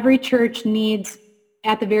that every church needs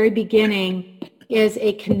at the very beginning is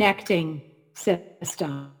a connecting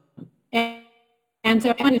system. And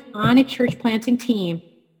so anyone who's on a church planting team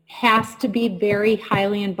has to be very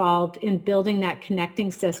highly involved in building that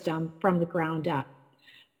connecting system from the ground up.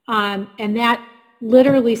 And that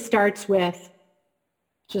literally starts with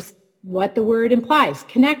just what the word implies,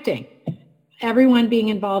 connecting. Everyone being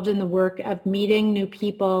involved in the work of meeting new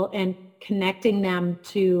people and connecting them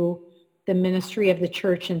to the ministry of the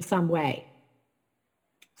church in some way.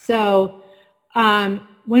 So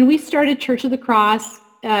when we started Church of the Cross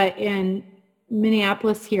in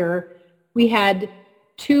Minneapolis here, we had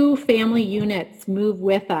 2 family units move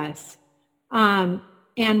with us. And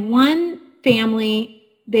one family,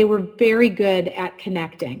 they were very good at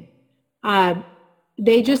connecting.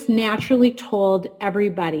 They just naturally told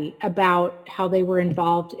everybody about how they were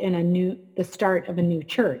involved in the start of a new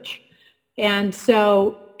church. And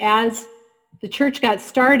so as the church got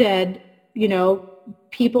started,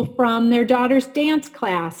 people from their daughter's dance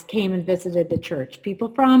class came and visited the church. People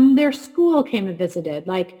from their school came and visited.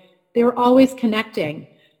 Like, they were always connecting.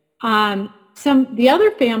 The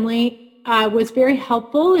other family was very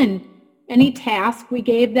helpful in any task we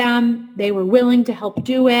gave them. They were willing to help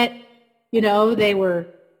do it. They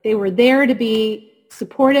were there to be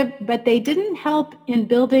supportive, but they didn't help in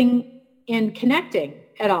building and connecting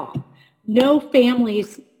at all. No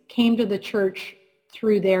families came to the church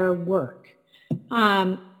through their work.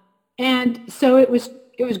 And so it was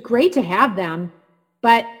great to have them,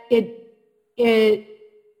 but it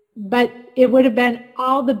would have been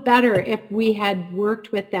all the better if we had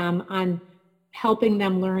worked with them on helping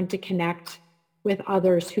them learn to connect with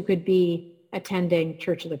others who could be attending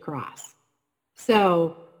Church of the Cross.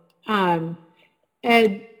 So I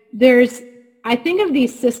think of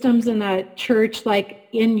these systems in the church like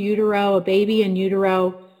in utero, a baby in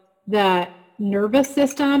utero. The nervous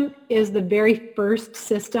system is the very first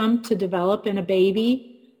system to develop in a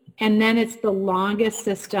baby, and then it's the longest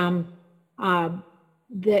system.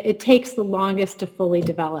 It takes the longest to fully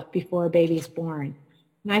develop before a baby's born.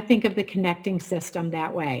 And I think of the connecting system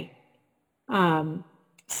that way.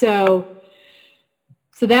 So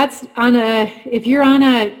that's if you're on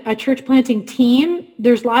a church planting team,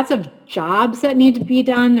 there's lots of jobs that need to be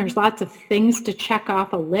done. There's lots of things to check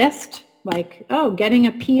off a list, like, getting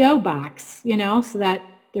a P.O. box, so that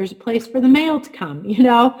there's a place for the mail to come,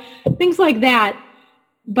 things like that.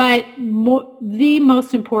 But the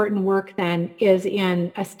most important work then is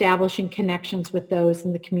in establishing connections with those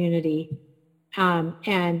in the community,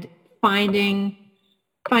 and finding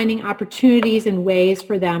opportunities and ways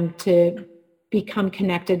for them to become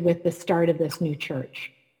connected with the start of this new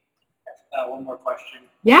church. One more question.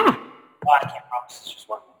 Yeah. Well, I can't promise it's just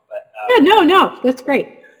one more, but Yeah, no, that's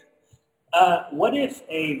great. What if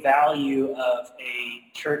a value of a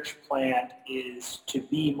church plant is to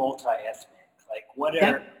be multi-ethnic? Like,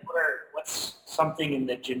 what's something in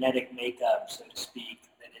the genetic makeup, so to speak,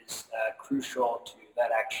 that is crucial to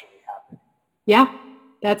that actually happening? Yeah,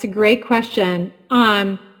 that's a great question.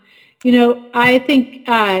 I think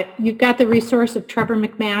you've got the resource of Trevor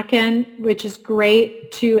McMacken, which is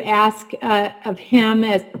great to ask of him,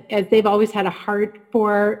 as they've always had a heart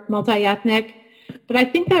for multi-ethnic. But I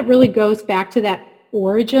think that really goes back to that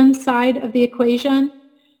origin side of the equation.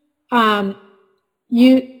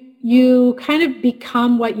 You kind of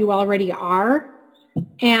become what you already are.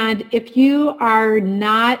 And if you are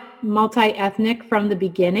not multi-ethnic from the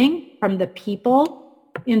beginning, from the people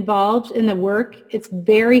involved in the work, it's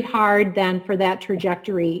very hard then for that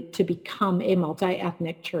trajectory to become a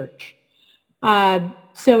multi-ethnic church.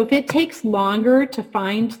 So if it takes longer to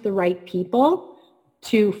find the right people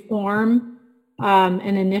to form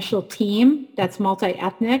an initial team that's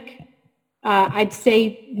multi-ethnic, I'd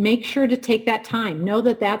say make sure to take that time. Know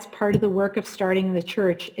that that's part of the work of starting the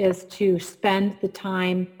church, is to spend the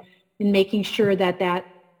time in making sure that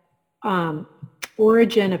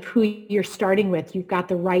origin of who you're starting with, you've got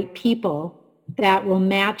the right people that will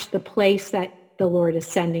match the place that the Lord is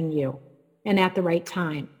sending you, and at the right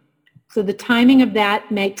time. So the timing of that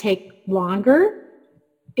may take longer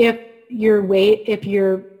if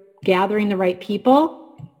you're gathering the right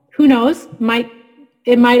people. Who knows?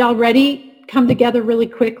 It might already come together really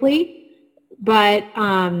quickly, but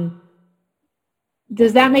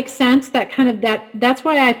does that make sense? That's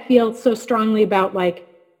why I feel so strongly about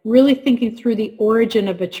really thinking through the origin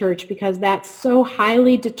of a church, because that's so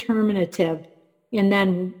highly determinative in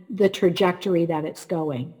then the trajectory that it's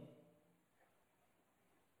going.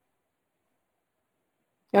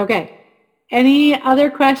 Okay. Any other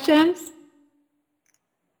questions?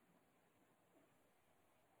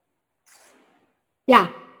 Yeah.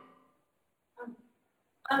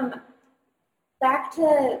 Back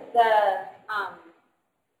to the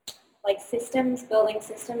building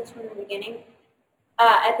systems from the beginning.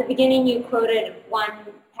 At the beginning, you quoted one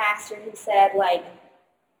pastor who said, I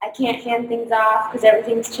can't hand things off because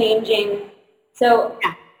everything's changing. So,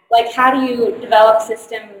 how do you develop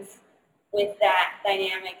systems with that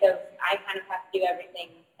dynamic of I kind of have to do everything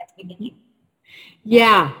at the beginning?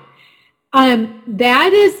 Yeah.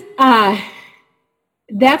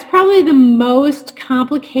 That's probably the most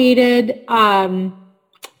complicated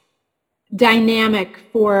dynamic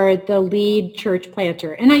for the lead church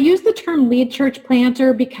planter. And I use the term lead church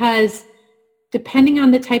planter because depending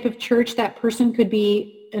on the type of church, that person could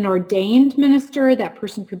be an ordained minister, that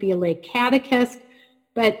person could be a lay catechist,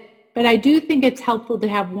 but I do think it's helpful to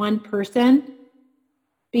have one person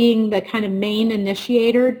being the kind of main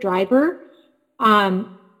initiator, driver,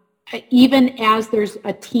 even as there's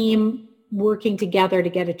a team working together to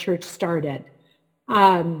get a church started.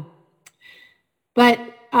 But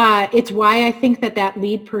it's why I think that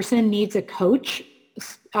lead person needs a coach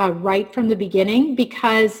right from the beginning,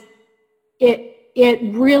 because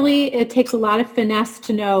it takes a lot of finesse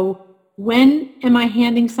to know, when am I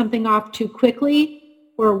handing something off too quickly,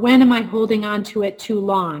 or when am I holding on to it too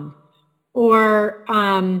long, or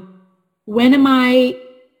when am I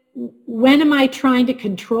trying to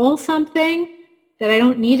control something that I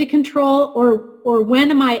don't need to control, or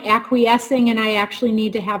when am I acquiescing and I actually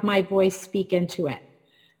need to have my voice speak into it.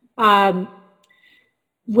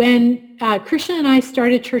 When Christian and I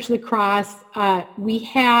started Church of the Cross, we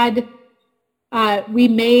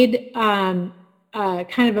made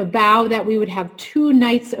kind of a vow that we would have 2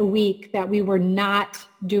 nights a week that we were not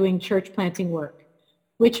doing church planting work,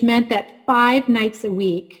 which meant that 5 nights a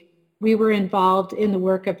week we were involved in the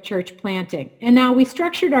work of church planting. And now we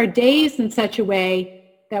structured our days in such a way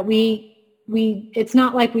that it's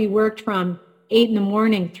not like we worked from 8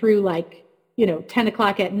 a.m. through 10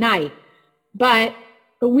 o'clock at night. But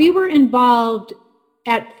we were involved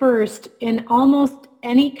at first in almost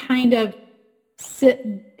any kind of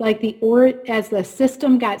as the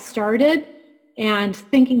system got started, and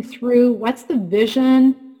thinking through what's the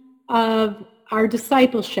vision of our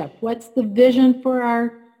discipleship, what's the vision for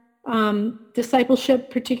our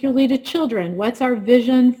discipleship, particularly to children, what's our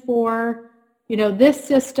vision for this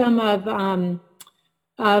system of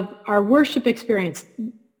our worship experience.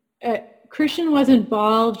 Christian was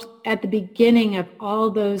involved at the beginning of all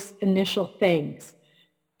those initial things,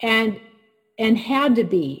 and had to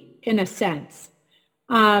be, in a sense.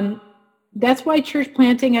 That's why church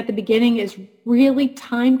planting at the beginning is really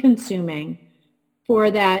time consuming for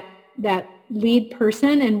that lead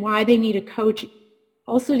person and why they need a coach,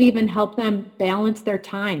 also to even help them balance their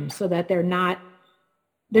time so that they're not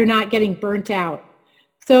getting burnt out.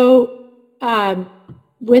 So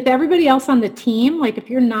with everybody else on the team, like if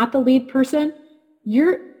you're not the lead person,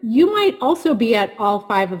 you might also be at all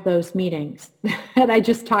 5 of those meetings that I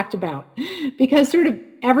just talked about, because sort of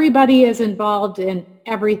everybody is involved in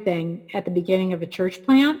everything at the beginning of a church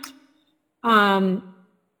plant.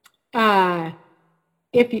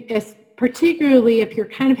 Particularly if you're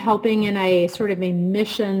kind of helping in a sort of a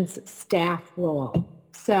missions staff role.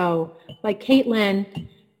 So like Caitlin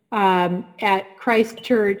at Christ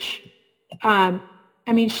Church,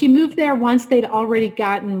 she moved there once they'd already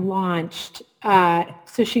gotten launched.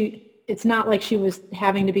 So it's not like she was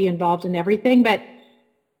having to be involved in everything, but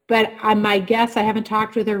my guess, I haven't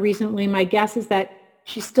talked with her recently, my guess is that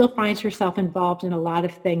she still finds herself involved in a lot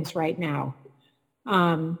of things right now.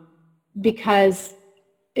 Because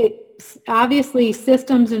obviously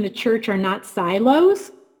systems in a church are not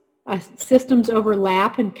silos. Systems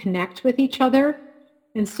overlap and connect with each other.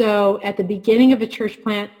 And so at the beginning of a church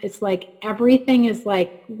plant, it's like everything is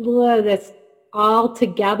like that's all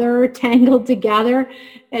together, tangled together.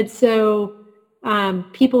 And so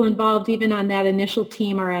people involved even on that initial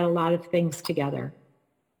team are at a lot of things together.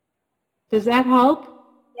 Does that help?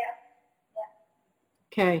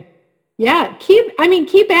 Yeah. Okay. Yeah, keep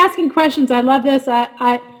asking questions. I love this.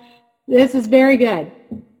 This is very good.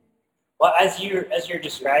 Well, as you're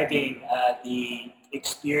describing the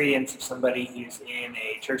experience of somebody who's in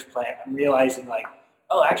a church plant, I'm realizing like,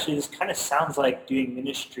 oh, actually, this kind of sounds like doing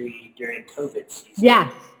ministry during COVID season.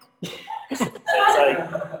 Yeah. So it's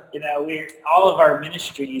like, all of our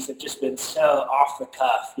ministries have just been so off the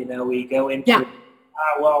cuff. We go into,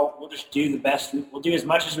 we'll just do the best. We'll do as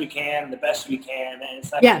much as we can, the best we can, and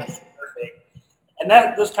it's not perfect. And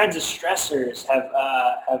those kinds of stressors have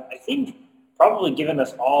I think, probably given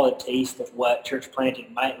us all a taste of what church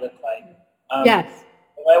planting might look like. Yes.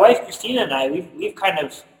 My wife Christina and I, we've kind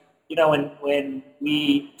of, when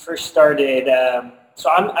we first started.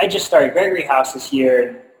 I just started Gregory House this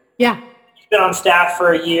year. And he's been on staff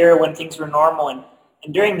for a year when things were normal, and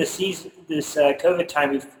during this COVID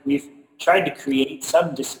time, we've tried to create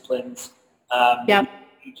some disciplines. And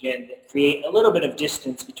create a little bit of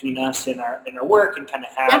distance between us and our work, and kind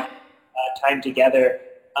of have time together.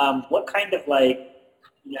 What kind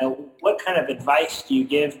of advice do you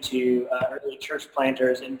give to early church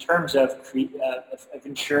planters in terms of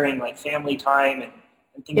ensuring like family time and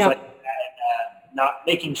things like that, and not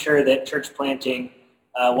making sure that church planting,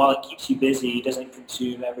 while it keeps you busy, doesn't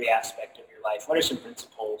consume every aspect of your life? What are some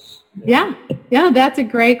principles? Yeah, that's a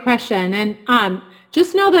great question. And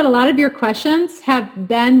just know that a lot of your questions have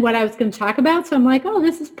been what I was going to talk about. So I'm like, oh,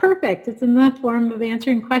 this is perfect. It's in the form of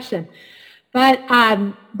answering question. But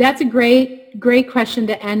that's a great question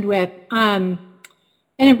to end with. And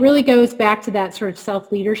it really goes back to that sort of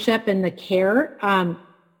self-leadership and the care.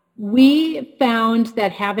 We found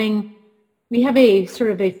that we have a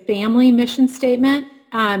sort of a family mission statement.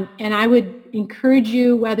 And I would encourage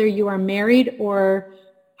you, whether you are married or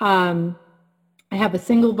I have a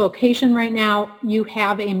single vocation right now, you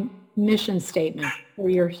have a mission statement for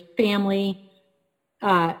your family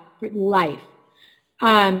life.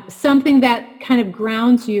 Something that kind of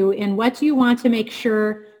grounds you in what do you want to make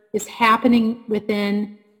sure is happening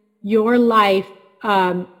within your life,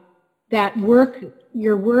 that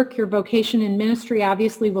your vocation and ministry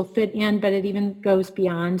obviously will fit in, but it even goes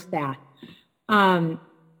beyond that.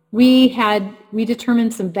 We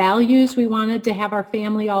determined some values we wanted to have our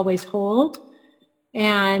family always hold.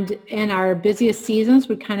 And in our busiest seasons,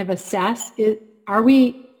 we kind of assess,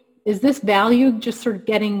 is this value just sort of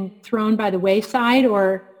getting thrown by the wayside,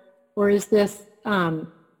 or is this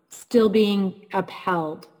still being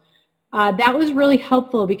upheld? That was really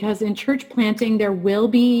helpful, because in church planting, there will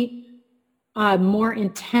be more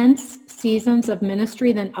intense seasons of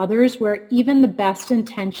ministry than others, where even the best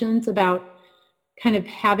intentions about kind of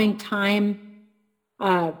having time,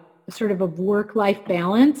 sort of work-life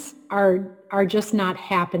balance are just not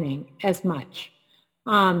happening as much.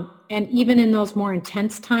 And even in those more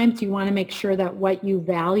intense times, you want to make sure that what you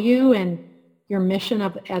value and your mission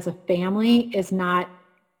as a family is not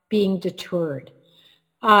being deterred.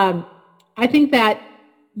 I think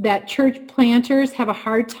that church planters have a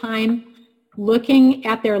hard time looking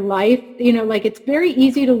at their life. Like it's very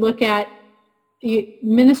easy to look at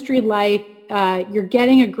ministry life. You're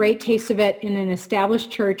getting a great taste of it in an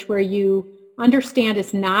established church where you understand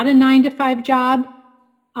it's not a 9-to-5 job,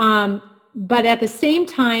 but at the same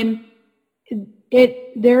time,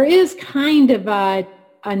 there is kind of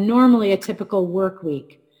normally a typical work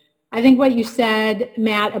week. I think what you said,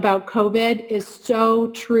 Matt, about COVID is so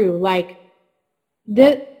true. Like,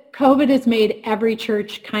 COVID has made every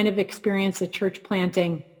church kind of experience a church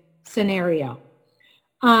planting scenario.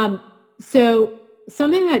 So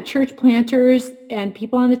something that church planters and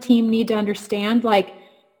people on the team need to understand, like,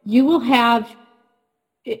 you will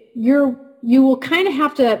kind of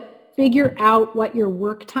have to figure out what your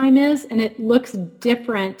work time is, and it looks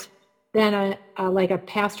different than like a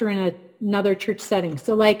pastor in another church setting.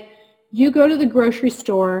 So like, you go to the grocery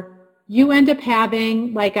store, you end up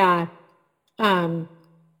having like a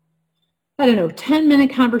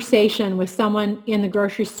 10-minute conversation with someone in the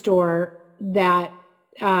grocery store that,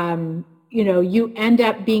 you end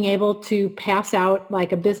up being able to pass out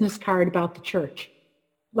like a business card about the church.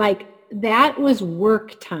 Like, that was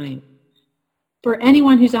work time. For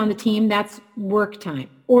anyone who's on the team, that's work time.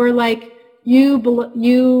 Or like, you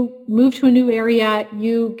move to a new area,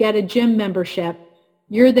 you get a gym membership,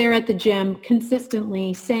 you're there at the gym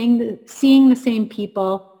consistently, seeing the same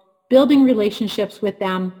people, building relationships with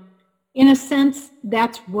them. In a sense,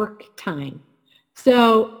 that's work time.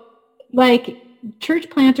 So like, church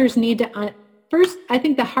planters need to, first, I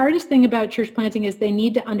think the hardest thing about church planting is they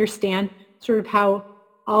need to understand sort of how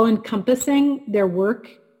all-encompassing their work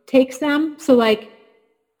takes them. So like,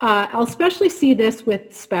 I'll especially see this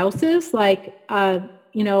with spouses. Like, a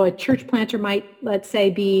church planter might, let's say,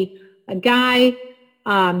 be a guy,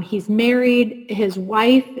 he's married, his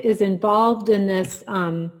wife is involved in this,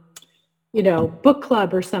 book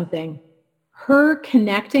club or something. Her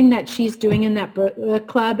connecting that she's doing in that book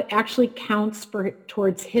club actually counts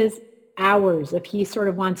towards his hours, if he sort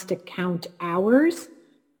of wants to count hours,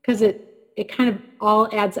 because it kind of all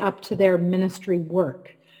adds up to their ministry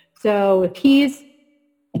work. So if he's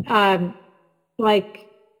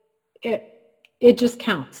it just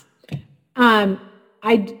counts.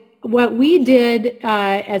 What we did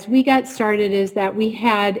as we got started is that we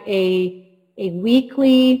had a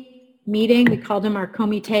weekly meeting. We called them our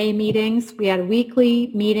comité meetings. We had a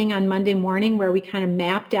weekly meeting on Monday morning where we kind of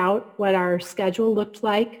mapped out what our schedule looked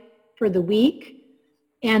like for the week,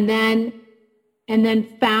 and then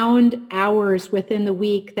found hours within the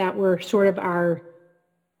week that were sort of our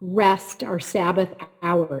rest, our Sabbath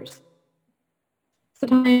hours.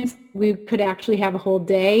 Sometimes we could actually have a whole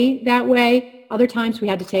day that way. Other times we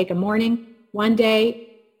had to take a morning one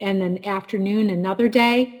day and then afternoon another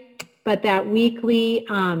day. But that weekly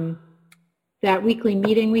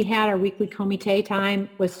meeting we had, our weekly comité time,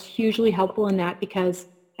 was hugely helpful in that because,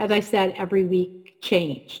 as I said, every week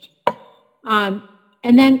changed.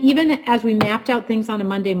 And then even as we mapped out things on a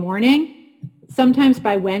Monday morning, sometimes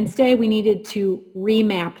by Wednesday we needed to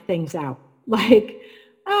remap things out. Like,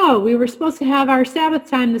 oh, we were supposed to have our Sabbath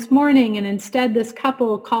time this morning, and instead this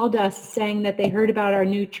couple called us saying that they heard about our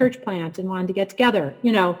new church plant and wanted to get together.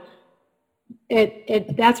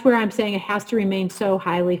 That's where I'm saying it has to remain so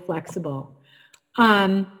highly flexible.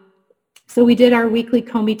 So we did our weekly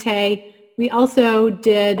comité. We also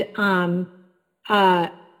did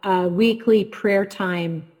a weekly prayer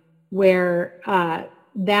time where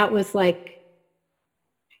that was like,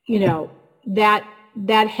 that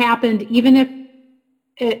happened, even if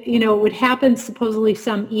it would happen supposedly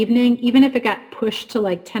some evening, even if it got pushed to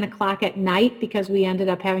like 10 o'clock at night because we ended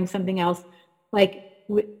up having something else, like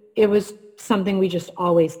it was something we just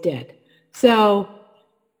always did. So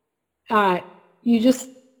does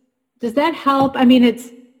that help? I mean,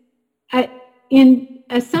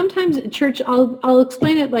 sometimes at church, I'll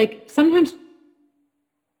explain it like sometimes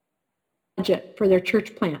budget for their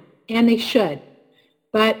church plant, and they should.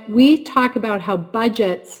 But we talk about how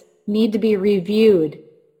budgets need to be reviewed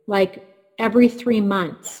like every 3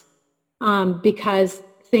 months because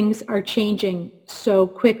things are changing so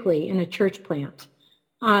quickly in a church plant.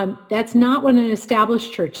 That's not what an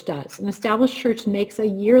established church does. An established church makes a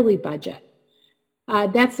yearly budget.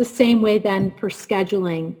 That's the same way then for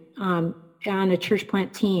scheduling on a church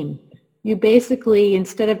plant team. You basically,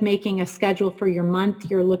 instead of making a schedule for your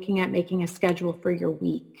month, you're looking at making a schedule for your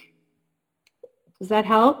week. Does that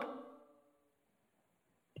help?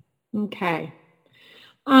 Okay.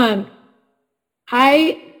 I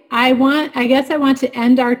guess I want to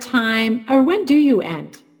end our time, or when do you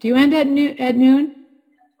end? Do you end at noon? 12:30.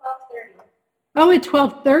 Oh, at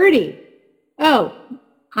 12:30. Oh,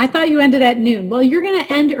 I thought you ended at noon. Well, you're going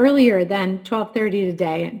to end earlier than 12:30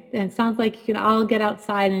 today, and it sounds like you can all get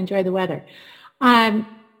outside and enjoy the weather. I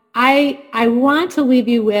want to leave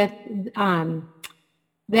you with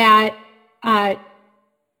that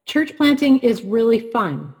church planting is really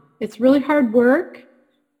fun. It's really hard work,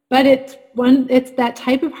 but it's that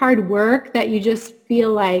type of hard work that you just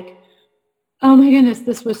feel like, oh my goodness,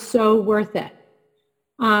 this was so worth it.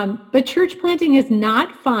 But church planting is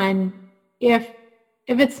not fun if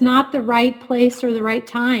it's not the right place or the right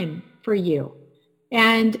time for you.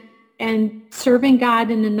 And serving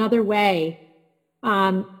God in another way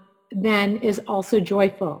then is also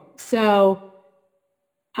joyful. So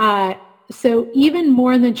even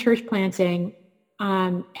more than church planting,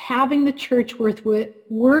 having the church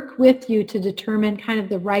work with you to determine kind of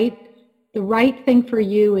the right thing for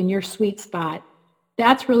you in your sweet spot,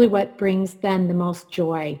 that's really what brings then the most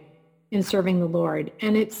joy in serving the Lord.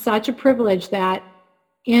 And it's such a privilege that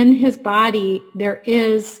in his body there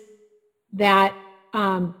is that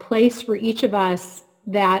place for each of us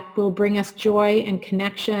that will bring us joy and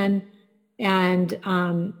connection and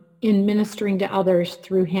in ministering to others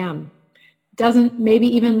through him.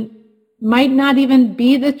 Might not even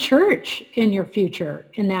be the church in your future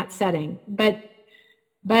in that setting, but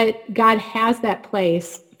God has that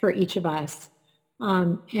place for each of us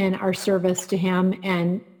in our service to him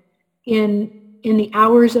and in the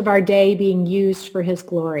hours of our day being used for his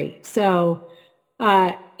glory. So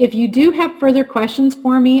if you do have further questions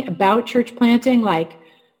for me about church planting, like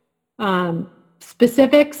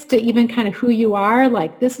specifics to even kind of who you are,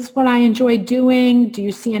 like this is what I enjoy doing, do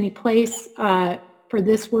you see any place for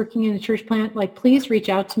this working in a church plant, like please reach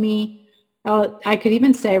out to me. I could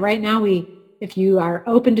even say right now, if you are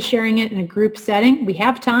open to sharing it in a group setting, we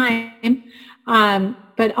have time,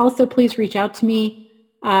 but also please reach out to me.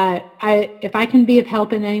 If I can be of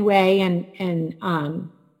help in any way and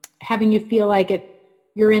having you feel like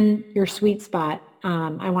you're in your sweet spot,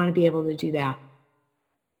 I want to be able to do that.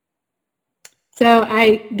 So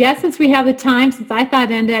I guess since we have the time, since I thought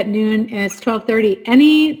it ended at noon and it's 12:30,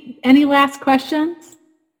 any last questions?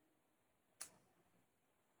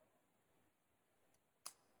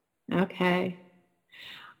 Okay.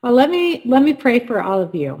 Well, let me pray for all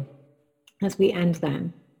of you as we end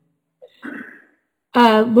then.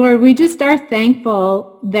 Lord, we just are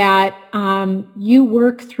thankful that you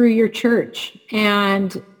work through your church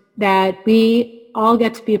and that we all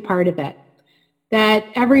get to be a part of it. That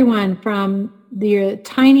everyone from the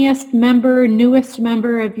tiniest member, newest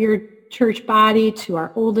member of your church body to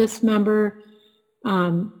our oldest member,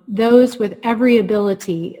 those with every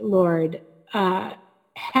ability, Lord,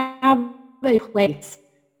 have a place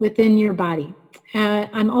within your body.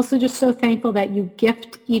 I'm also just so thankful that you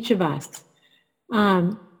gift each of us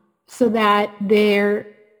so that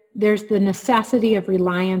there's the necessity of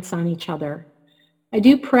reliance on each other. I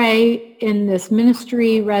do pray in this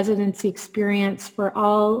ministry residency experience for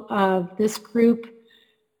all of this group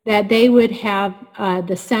that they would have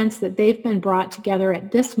the sense that they've been brought together at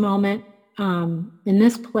this moment in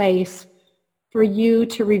this place for you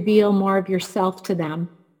to reveal more of yourself to them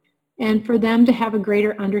and for them to have a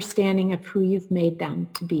greater understanding of who you've made them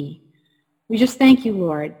to be. We just thank you,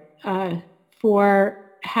 Lord, for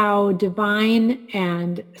how divine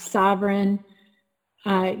and sovereign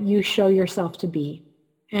you show yourself to be.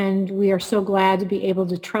 And we are so glad to be able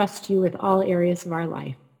to trust you with all areas of our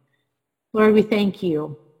life. Lord, we thank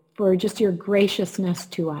you for just your graciousness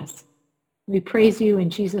to us. We praise you in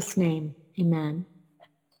Jesus' name. Amen.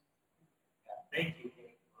 Thank you.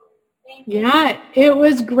 Yeah, it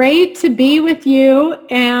was great to be with you.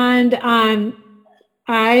 And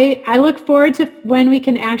I look forward to when we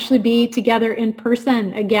can actually be together in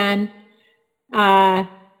person again.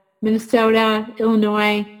 Minnesota,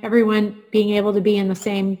 Illinois, everyone being able to be in the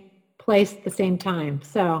same place at the same time.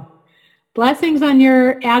 So blessings on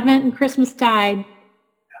your Advent and Christmas tide.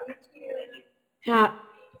 Thank you. Yeah. Thank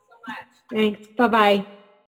you so much. Thanks. Bye-bye.